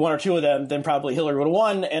one or two of them, then probably Hillary would have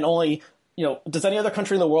won. And only does any other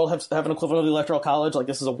country in the world have an equivalent of the Electoral College?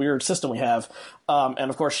 This is a weird system we have, and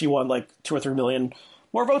of course she won 2 or 3 million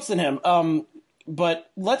more votes than him.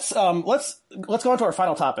 But let's go on to our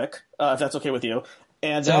final topic, if that's okay with you,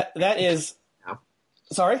 and that is.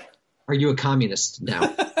 Sorry? Are you a communist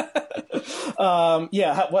now?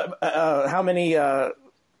 Yeah. How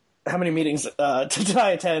many meetings did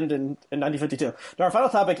I attend in 1952? Now, our final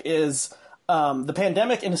topic is the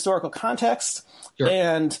pandemic in historical context. Sure.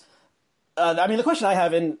 And the question I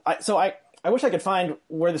have, I wish I could find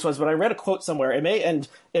where this was, but I read a quote somewhere. It may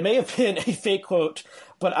have been a fake quote,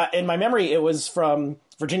 but in my memory, it was from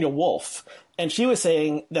Virginia Woolf, and she was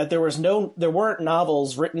saying that there weren't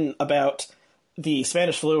novels written about the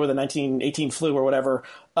Spanish flu or the 1918 flu or whatever,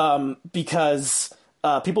 because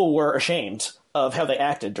people were ashamed of how they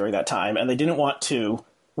acted during that time, and they didn't want to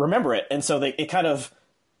remember it, and so it kind of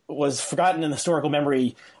was forgotten in historical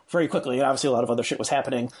memory very quickly. And obviously, a lot of other shit was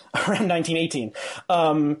happening around 1918.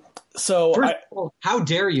 First of all, how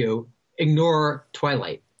dare you ignore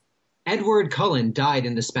Twilight? Edward Cullen died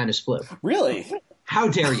in the Spanish flu. Really? How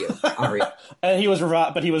dare you, Ari? And he was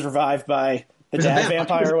revived by the dad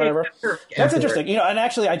vampire or whatever. That's interesting. And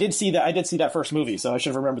actually I did see that first movie, so I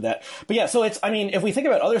should have remembered that. But yeah, so if we think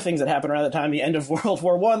about other things that happened around the time, the end of World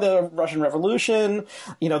War I, the Russian Revolution,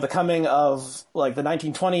 the coming of the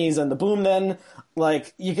 1920s and the boom then, I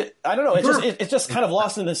don't know, it's just kind of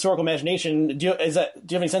lost in the historical imagination. Do you have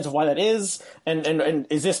any sense of why that is? And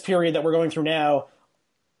is this period that we're going through now,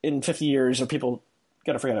 in 50 years, are people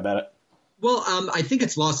going to forget about it? Well, I think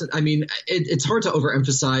it's lost. It's hard to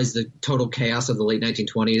overemphasize the total chaos of the late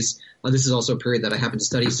 1920s. This is also a period that I happen to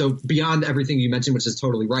study. So beyond everything you mentioned, which is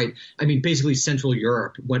totally right, basically Central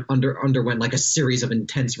Europe underwent a series of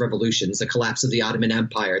intense revolutions: the collapse of the Ottoman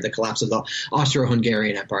Empire, the collapse of the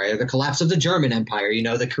Austro-Hungarian Empire, the collapse of the German Empire,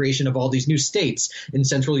 the creation of all these new states in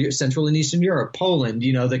Central and Eastern Europe, Poland,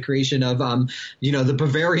 the creation of, the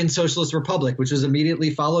Bavarian Socialist Republic, which was immediately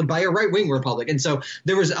followed by a right-wing republic. And so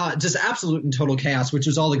there was just absolute and total chaos, which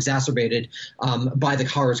was all exacerbated by the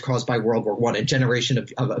horrors caused by World War I, a generation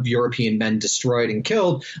of European men destroyed and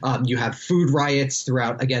killed. You have food riots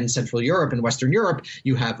throughout, again, Central Europe and Western Europe.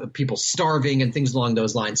 You have people starving and things along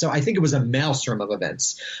those lines. So I think it was a maelstrom of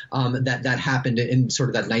events that happened in sort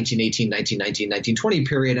of that 1918, 1919, 1920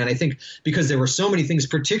 period. And I think because there were so many things,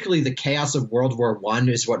 particularly the chaos of World War I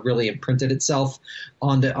is what really imprinted itself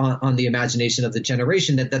on the imagination of the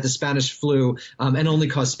generation, that the Spanish flu, and only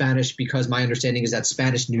caused Spanish because my understanding is that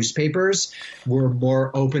Spanish newspapers were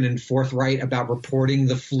more open and forthright about reporting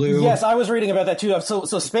the flu. Yes, I was reading about that too. So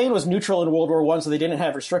Spain was neutral in World War I, so they didn't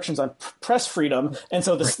have restrictions on press freedom, and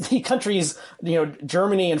so the countries,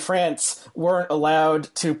 Germany and France, weren't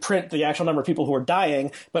allowed to print the actual number of people who were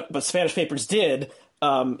dying, but Spanish papers did.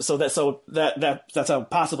 So that's how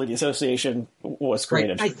possibly the association was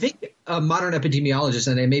created. Right. I think modern epidemiologists,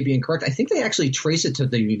 and I may be incorrect, I think they actually trace it to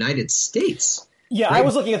the United States. Yeah, right. I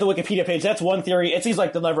was looking at the Wikipedia page. That's one theory. It seems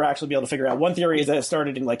like they'll never actually be able to figure out. One theory is that it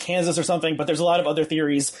started in Kansas or something, but there's a lot of other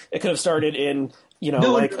theories. It could have started in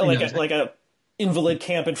a invalid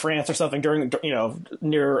camp in France or something during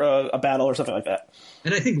near a battle or something like that.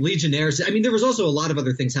 And I think Legionnaires. There was also a lot of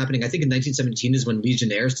other things happening. I think in 1917 is when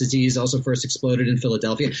Legionnaires' disease also first exploded in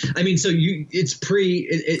Philadelphia. So it's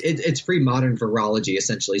pre-modern virology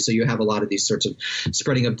essentially. So you have a lot of these sorts of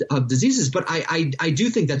spreading of diseases. But I do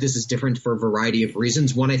think that this is different for a variety of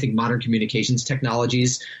reasons. One, I think modern communications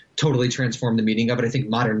technologies totally transformed the meaning of it. I think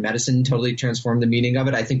modern medicine totally transformed the meaning of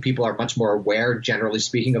it. I think people are much more aware, generally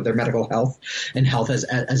speaking, of their medical health and health as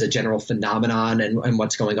a general phenomenon and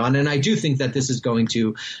what's going on. And I do think that this is going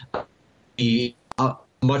to be a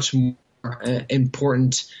much more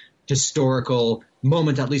important historical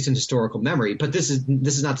moment, at least in historical memory. But this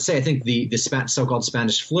is not to say I think the so-called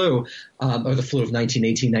Spanish flu, or the flu of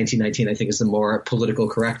 1918, 1919, I think is the more politically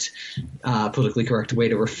correct way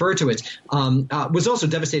to refer to it, was also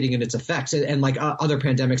devastating in its effects, and like other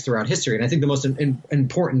pandemics throughout history. And I think the most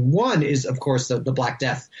important one is, of course, the Black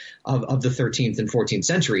Death of the 13th and 14th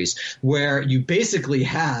centuries, where you basically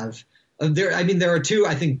have There are two,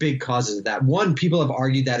 I think, big causes of that. One, people have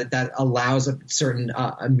argued that that allows a certain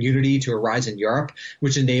immunity to arise in Europe,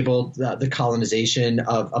 which enabled the colonization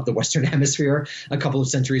of the Western Hemisphere a couple of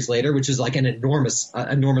centuries later, which is like an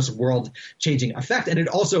enormous world-changing effect. And it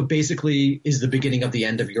also basically is the beginning of the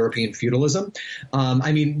end of European feudalism.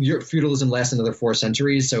 Feudalism lasts another 4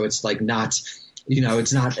 centuries, so it's like not –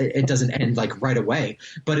 it doesn't end like right away,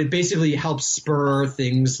 but it basically helps spur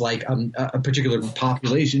things like a particular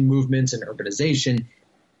population movements and urbanization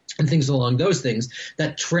and things along those things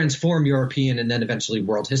that transform European and then eventually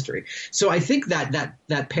world history. So I think that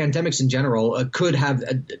pandemics in general could have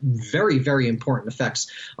very, very important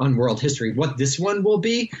effects on world history. What this one will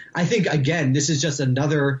be, I think, again, this is just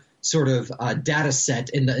another sort of data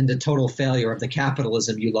set in the total failure of the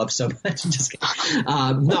capitalism you love so much.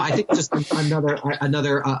 No, I think just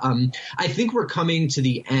another. I think we're coming to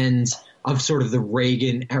the end of sort of the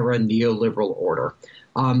Reagan era neoliberal order.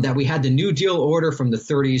 That we had the New Deal order from the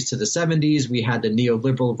 30s to the 70s. We had the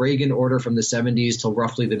neoliberal Reagan order from the 70s till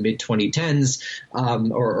roughly the mid 2010s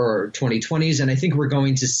or 2020s. And I think we're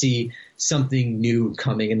going to see something new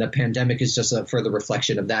coming. And the pandemic is just a further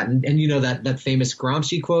reflection of that. And that famous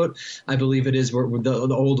Gramsci quote, I believe it is, where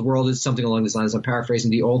the old world is something along these lines. I'm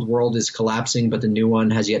paraphrasing. The old world is collapsing, but the new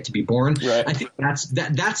one has yet to be born. Right. I think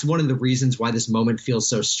that's one of the reasons why this moment feels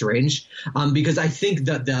so strange, because I think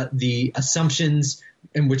that the assumptions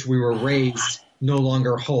in which we were raised no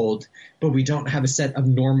longer hold, but we don't have a set of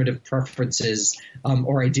normative preferences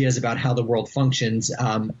or ideas about how the world functions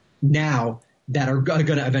now that are going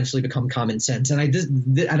to eventually become common sense. And I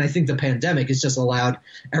think the pandemic has just allowed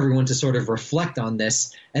everyone to sort of reflect on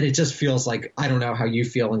this. And it just feels like, I don't know how you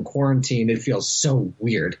feel in quarantine. It feels so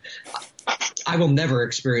weird. I will never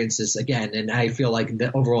experience this again. And I feel like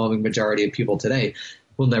the overwhelming majority of people today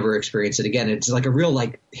will never experience it again. It's like a real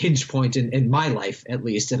hinge point in my life, at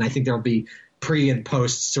least. And I think there'll be pre and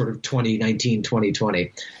post sort of 2019,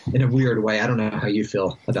 2020 in a weird way. I don't know how you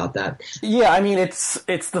feel about that. Yeah, I mean, it's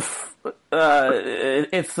the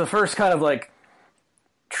first kind of like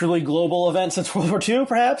truly global event since World War II,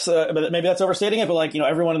 perhaps. But maybe that's overstating it. But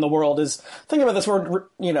everyone in the world is thinking about this word.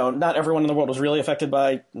 Not everyone in the world was really affected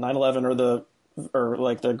by 9/11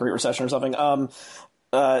 or the Great Recession or something.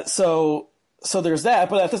 So there's that.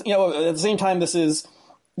 But at the same time, this is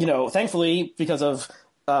thankfully because of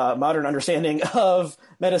modern understanding of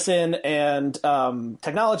medicine and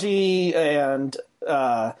technology and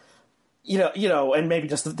and maybe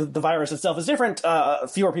just the virus itself is different.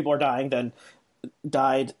 Fewer people are dying than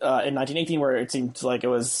died in 1918, where it seemed like it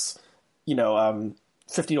was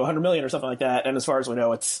 50 to 100 million or something like that. And as far as we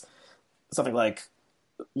know, it's something like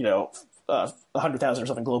 100,000 or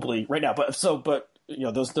something globally right now. But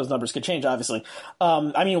those numbers could change, obviously.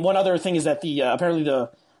 One other thing is that apparently the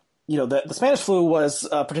Spanish flu was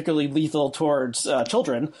particularly lethal towards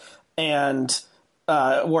children, and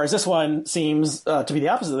whereas this one seems to be the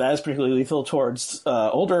opposite of that, is particularly lethal towards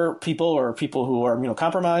older people or people who are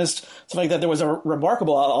compromised, something like that. There was a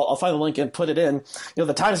remarkable, I'll find the link and put it in.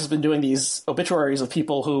 The Times has been doing these obituaries of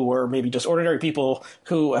people who were maybe just ordinary people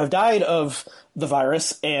who have died of the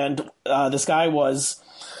virus, and this guy was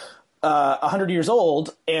 100 years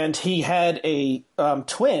old, and he had a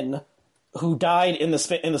twin who died in the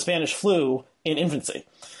Spanish flu in infancy,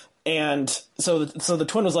 and so the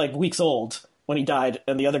twin was like weeks old when he died,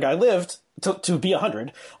 and the other guy lived to be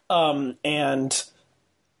 100, but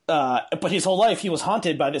his whole life he was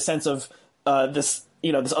haunted by the sense of this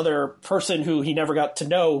other person who he never got to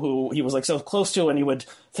know, who he was like so close to, and he would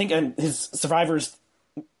think, and his survivors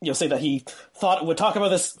say that he would talk about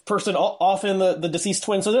this person often, the deceased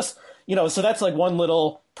twin. So this so that's like one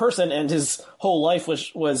little person, and his whole life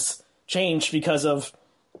was changed because of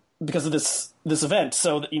this event.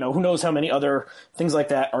 So who knows how many other things like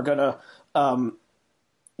that are gonna go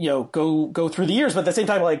through the years. But at the same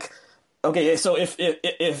time, okay, so if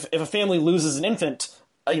a family loses an infant,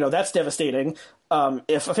 that's devastating.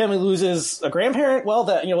 If a family loses a grandparent, well,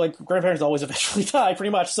 that grandparents always eventually die,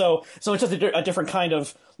 pretty much. So it's just a different kind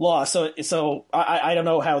of loss. So I don't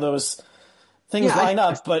know how those things line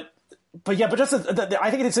up, but just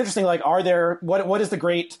I think it's interesting. Are there what is the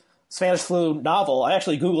great Spanish flu novel? I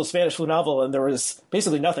actually Googled Spanish flu novel, and there was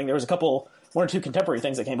basically nothing. There was one or two contemporary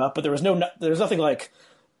things that came up, but there was nothing like,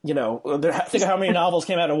 think of how many novels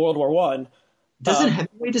came out in World War I. Doesn't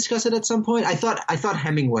Hemingway discuss it at some point? I thought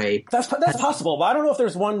Hemingway. That's possible, but I don't know if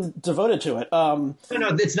there's one devoted to it. No,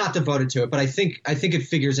 it's not devoted to it, but I think it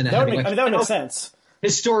figures in a that Hemingway. That would make sense.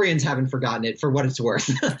 historians haven't forgotten it, for what it's worth.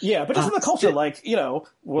 Yeah, but just in the culture, like,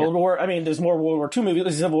 World War, I mean, there's more World War II movies,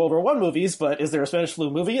 there's World War I movies, but is there a Spanish flu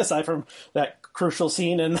movie aside from that crucial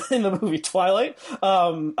scene in the movie Twilight?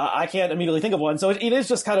 I can't immediately think of one. So it is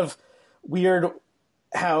just kind of weird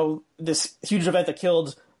how this huge event that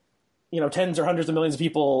killed, tens or hundreds of millions of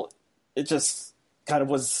people, it just kind of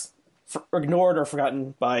was ignored or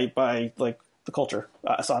forgotten by like the culture.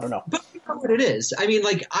 So I don't know. But you know what it is. I mean,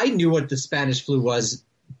 like, I knew what the Spanish flu was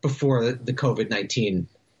before the COVID-19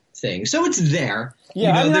 thing, so it's there.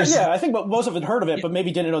 Yeah, I think most of it heard of it, but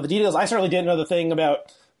maybe didn't know the details. I certainly didn't know the thing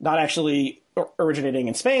about not actually originating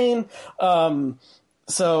in Spain.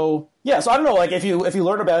 So I don't know. Like, if you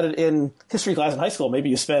learn about it in history class in high school, maybe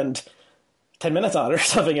you spend 10 minutes on it or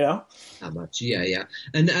something, Not much, yeah.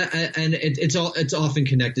 And it's often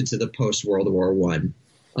connected to the post World War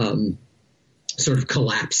I sort of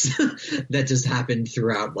collapse that just happened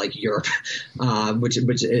throughout, like, Europe, which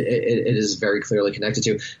it is very clearly connected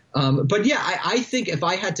to. But yeah, I think if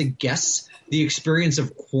I had to guess, the experience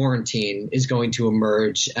of quarantine is going to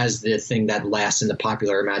emerge as the thing that lasts in the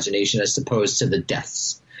popular imagination, as opposed to the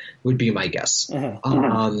deaths, would be my guess.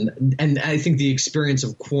 And I think the experience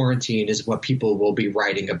of quarantine is what people will be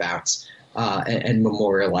writing about and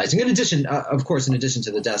memorializing. In addition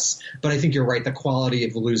to the deaths, but I think you're right. The quality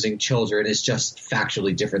of losing children is just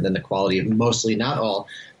factually different than the quality of mostly, not all,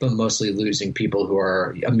 but mostly losing people who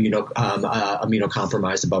are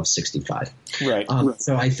immunocompromised above 65. Right.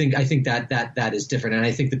 So I think that is different, and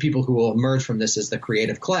I think the people who will emerge from this as the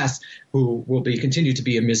creative class, who will continue to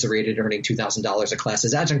be immiserated, earning $2,000 a class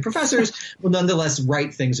as adjunct professors, will nonetheless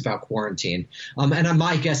write things about quarantine. And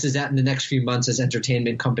my guess is that in the next few months, as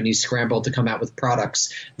entertainment companies scramble to come out with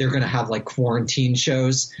products, they're going to have like quarantine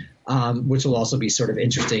shows, which will also be sort of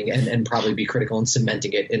interesting and probably be critical in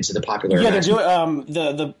cementing it into the popular. Yeah, they're doing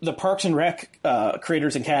the Parks and Rec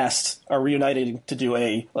creators and cast are reuniting to do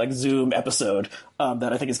a like Zoom episode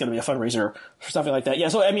that I think is going to be a fundraiser for something like that. Yeah,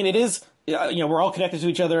 so I mean, it is. We're all connected to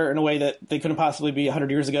each other in a way that they couldn't possibly be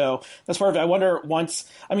 100 years ago. That's part of it. I wonder once.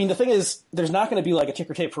 I mean, the thing is, there's not going to be like a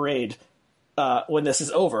ticker tape parade when this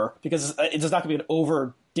is over, because it's not going to be an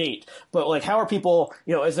over date. But like, how are people?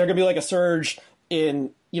 Is there going to be like a surge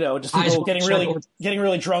in just people getting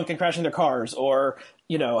really drunk and crashing their cars, or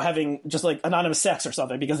having just like anonymous sex or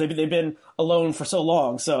something because they've been alone for so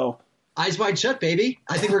long? So eyes wide shut, baby.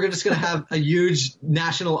 I think we're just going to have a huge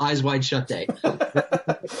national eyes wide shut day.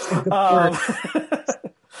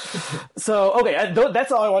 So, okay,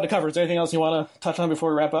 that's all I wanted to cover. Is there anything else you want to touch on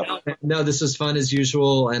before we wrap up? No, this was fun as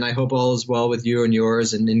usual, and I hope all is well with you and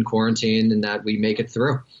yours and in quarantine, and that we make it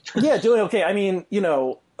through. Yeah, doing okay. I mean,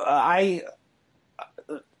 I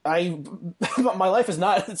my life has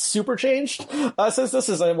not super changed since this.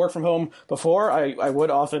 As I work from home before, I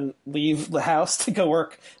would often leave the house to go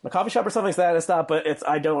work in a coffee shop or something like that. It's not, but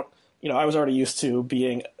I don't. I was already used to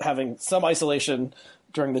having some isolation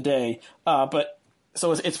during the day, but.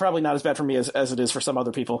 So it's probably not as bad for me as it is for some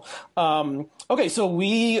other people. Okay, so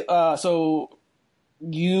you are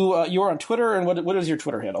on Twitter, and what is your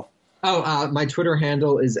Twitter handle? My Twitter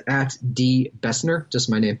handle is @dbessner, just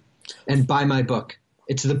my name, and buy my book.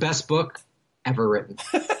 It's the best book ever written.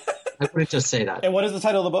 I wouldn't just say that. And what is the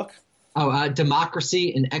title of the book? Democracy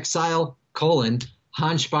in Exile: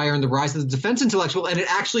 Hans Speyer and the Rise of the Defense Intellectual, and it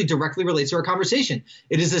actually directly relates to our conversation.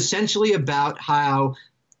 It is essentially about how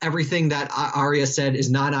everything that Arya said is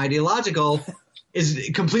non-ideological is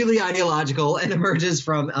completely ideological and emerges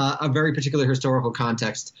from a very particular historical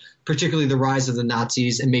context, particularly the rise of the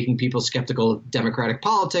Nazis and making people skeptical of democratic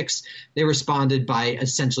politics. They responded by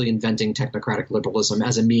essentially inventing technocratic liberalism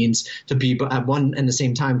as a means to be at one and the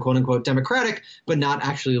same time, quote unquote, democratic, but not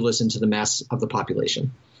actually listen to the mass of the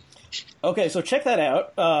population. Okay, so check that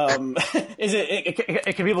out. Is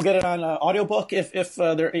can people get it on audiobook if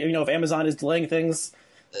they're if Amazon is delaying things?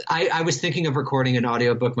 I was thinking of recording an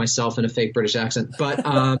audiobook myself in a fake British accent, but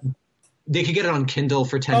they could get it on Kindle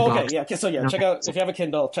for $10. Okay, yeah. So yeah, check out if you have a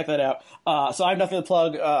Kindle, check that out. So I have nothing to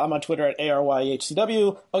plug. I'm on Twitter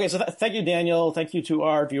 @ARYHCW. Okay, so thank you, Daniel. Thank you to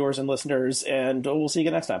our viewers and listeners, and we'll see you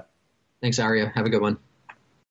again next time. Thanks, Arya. Have a good one.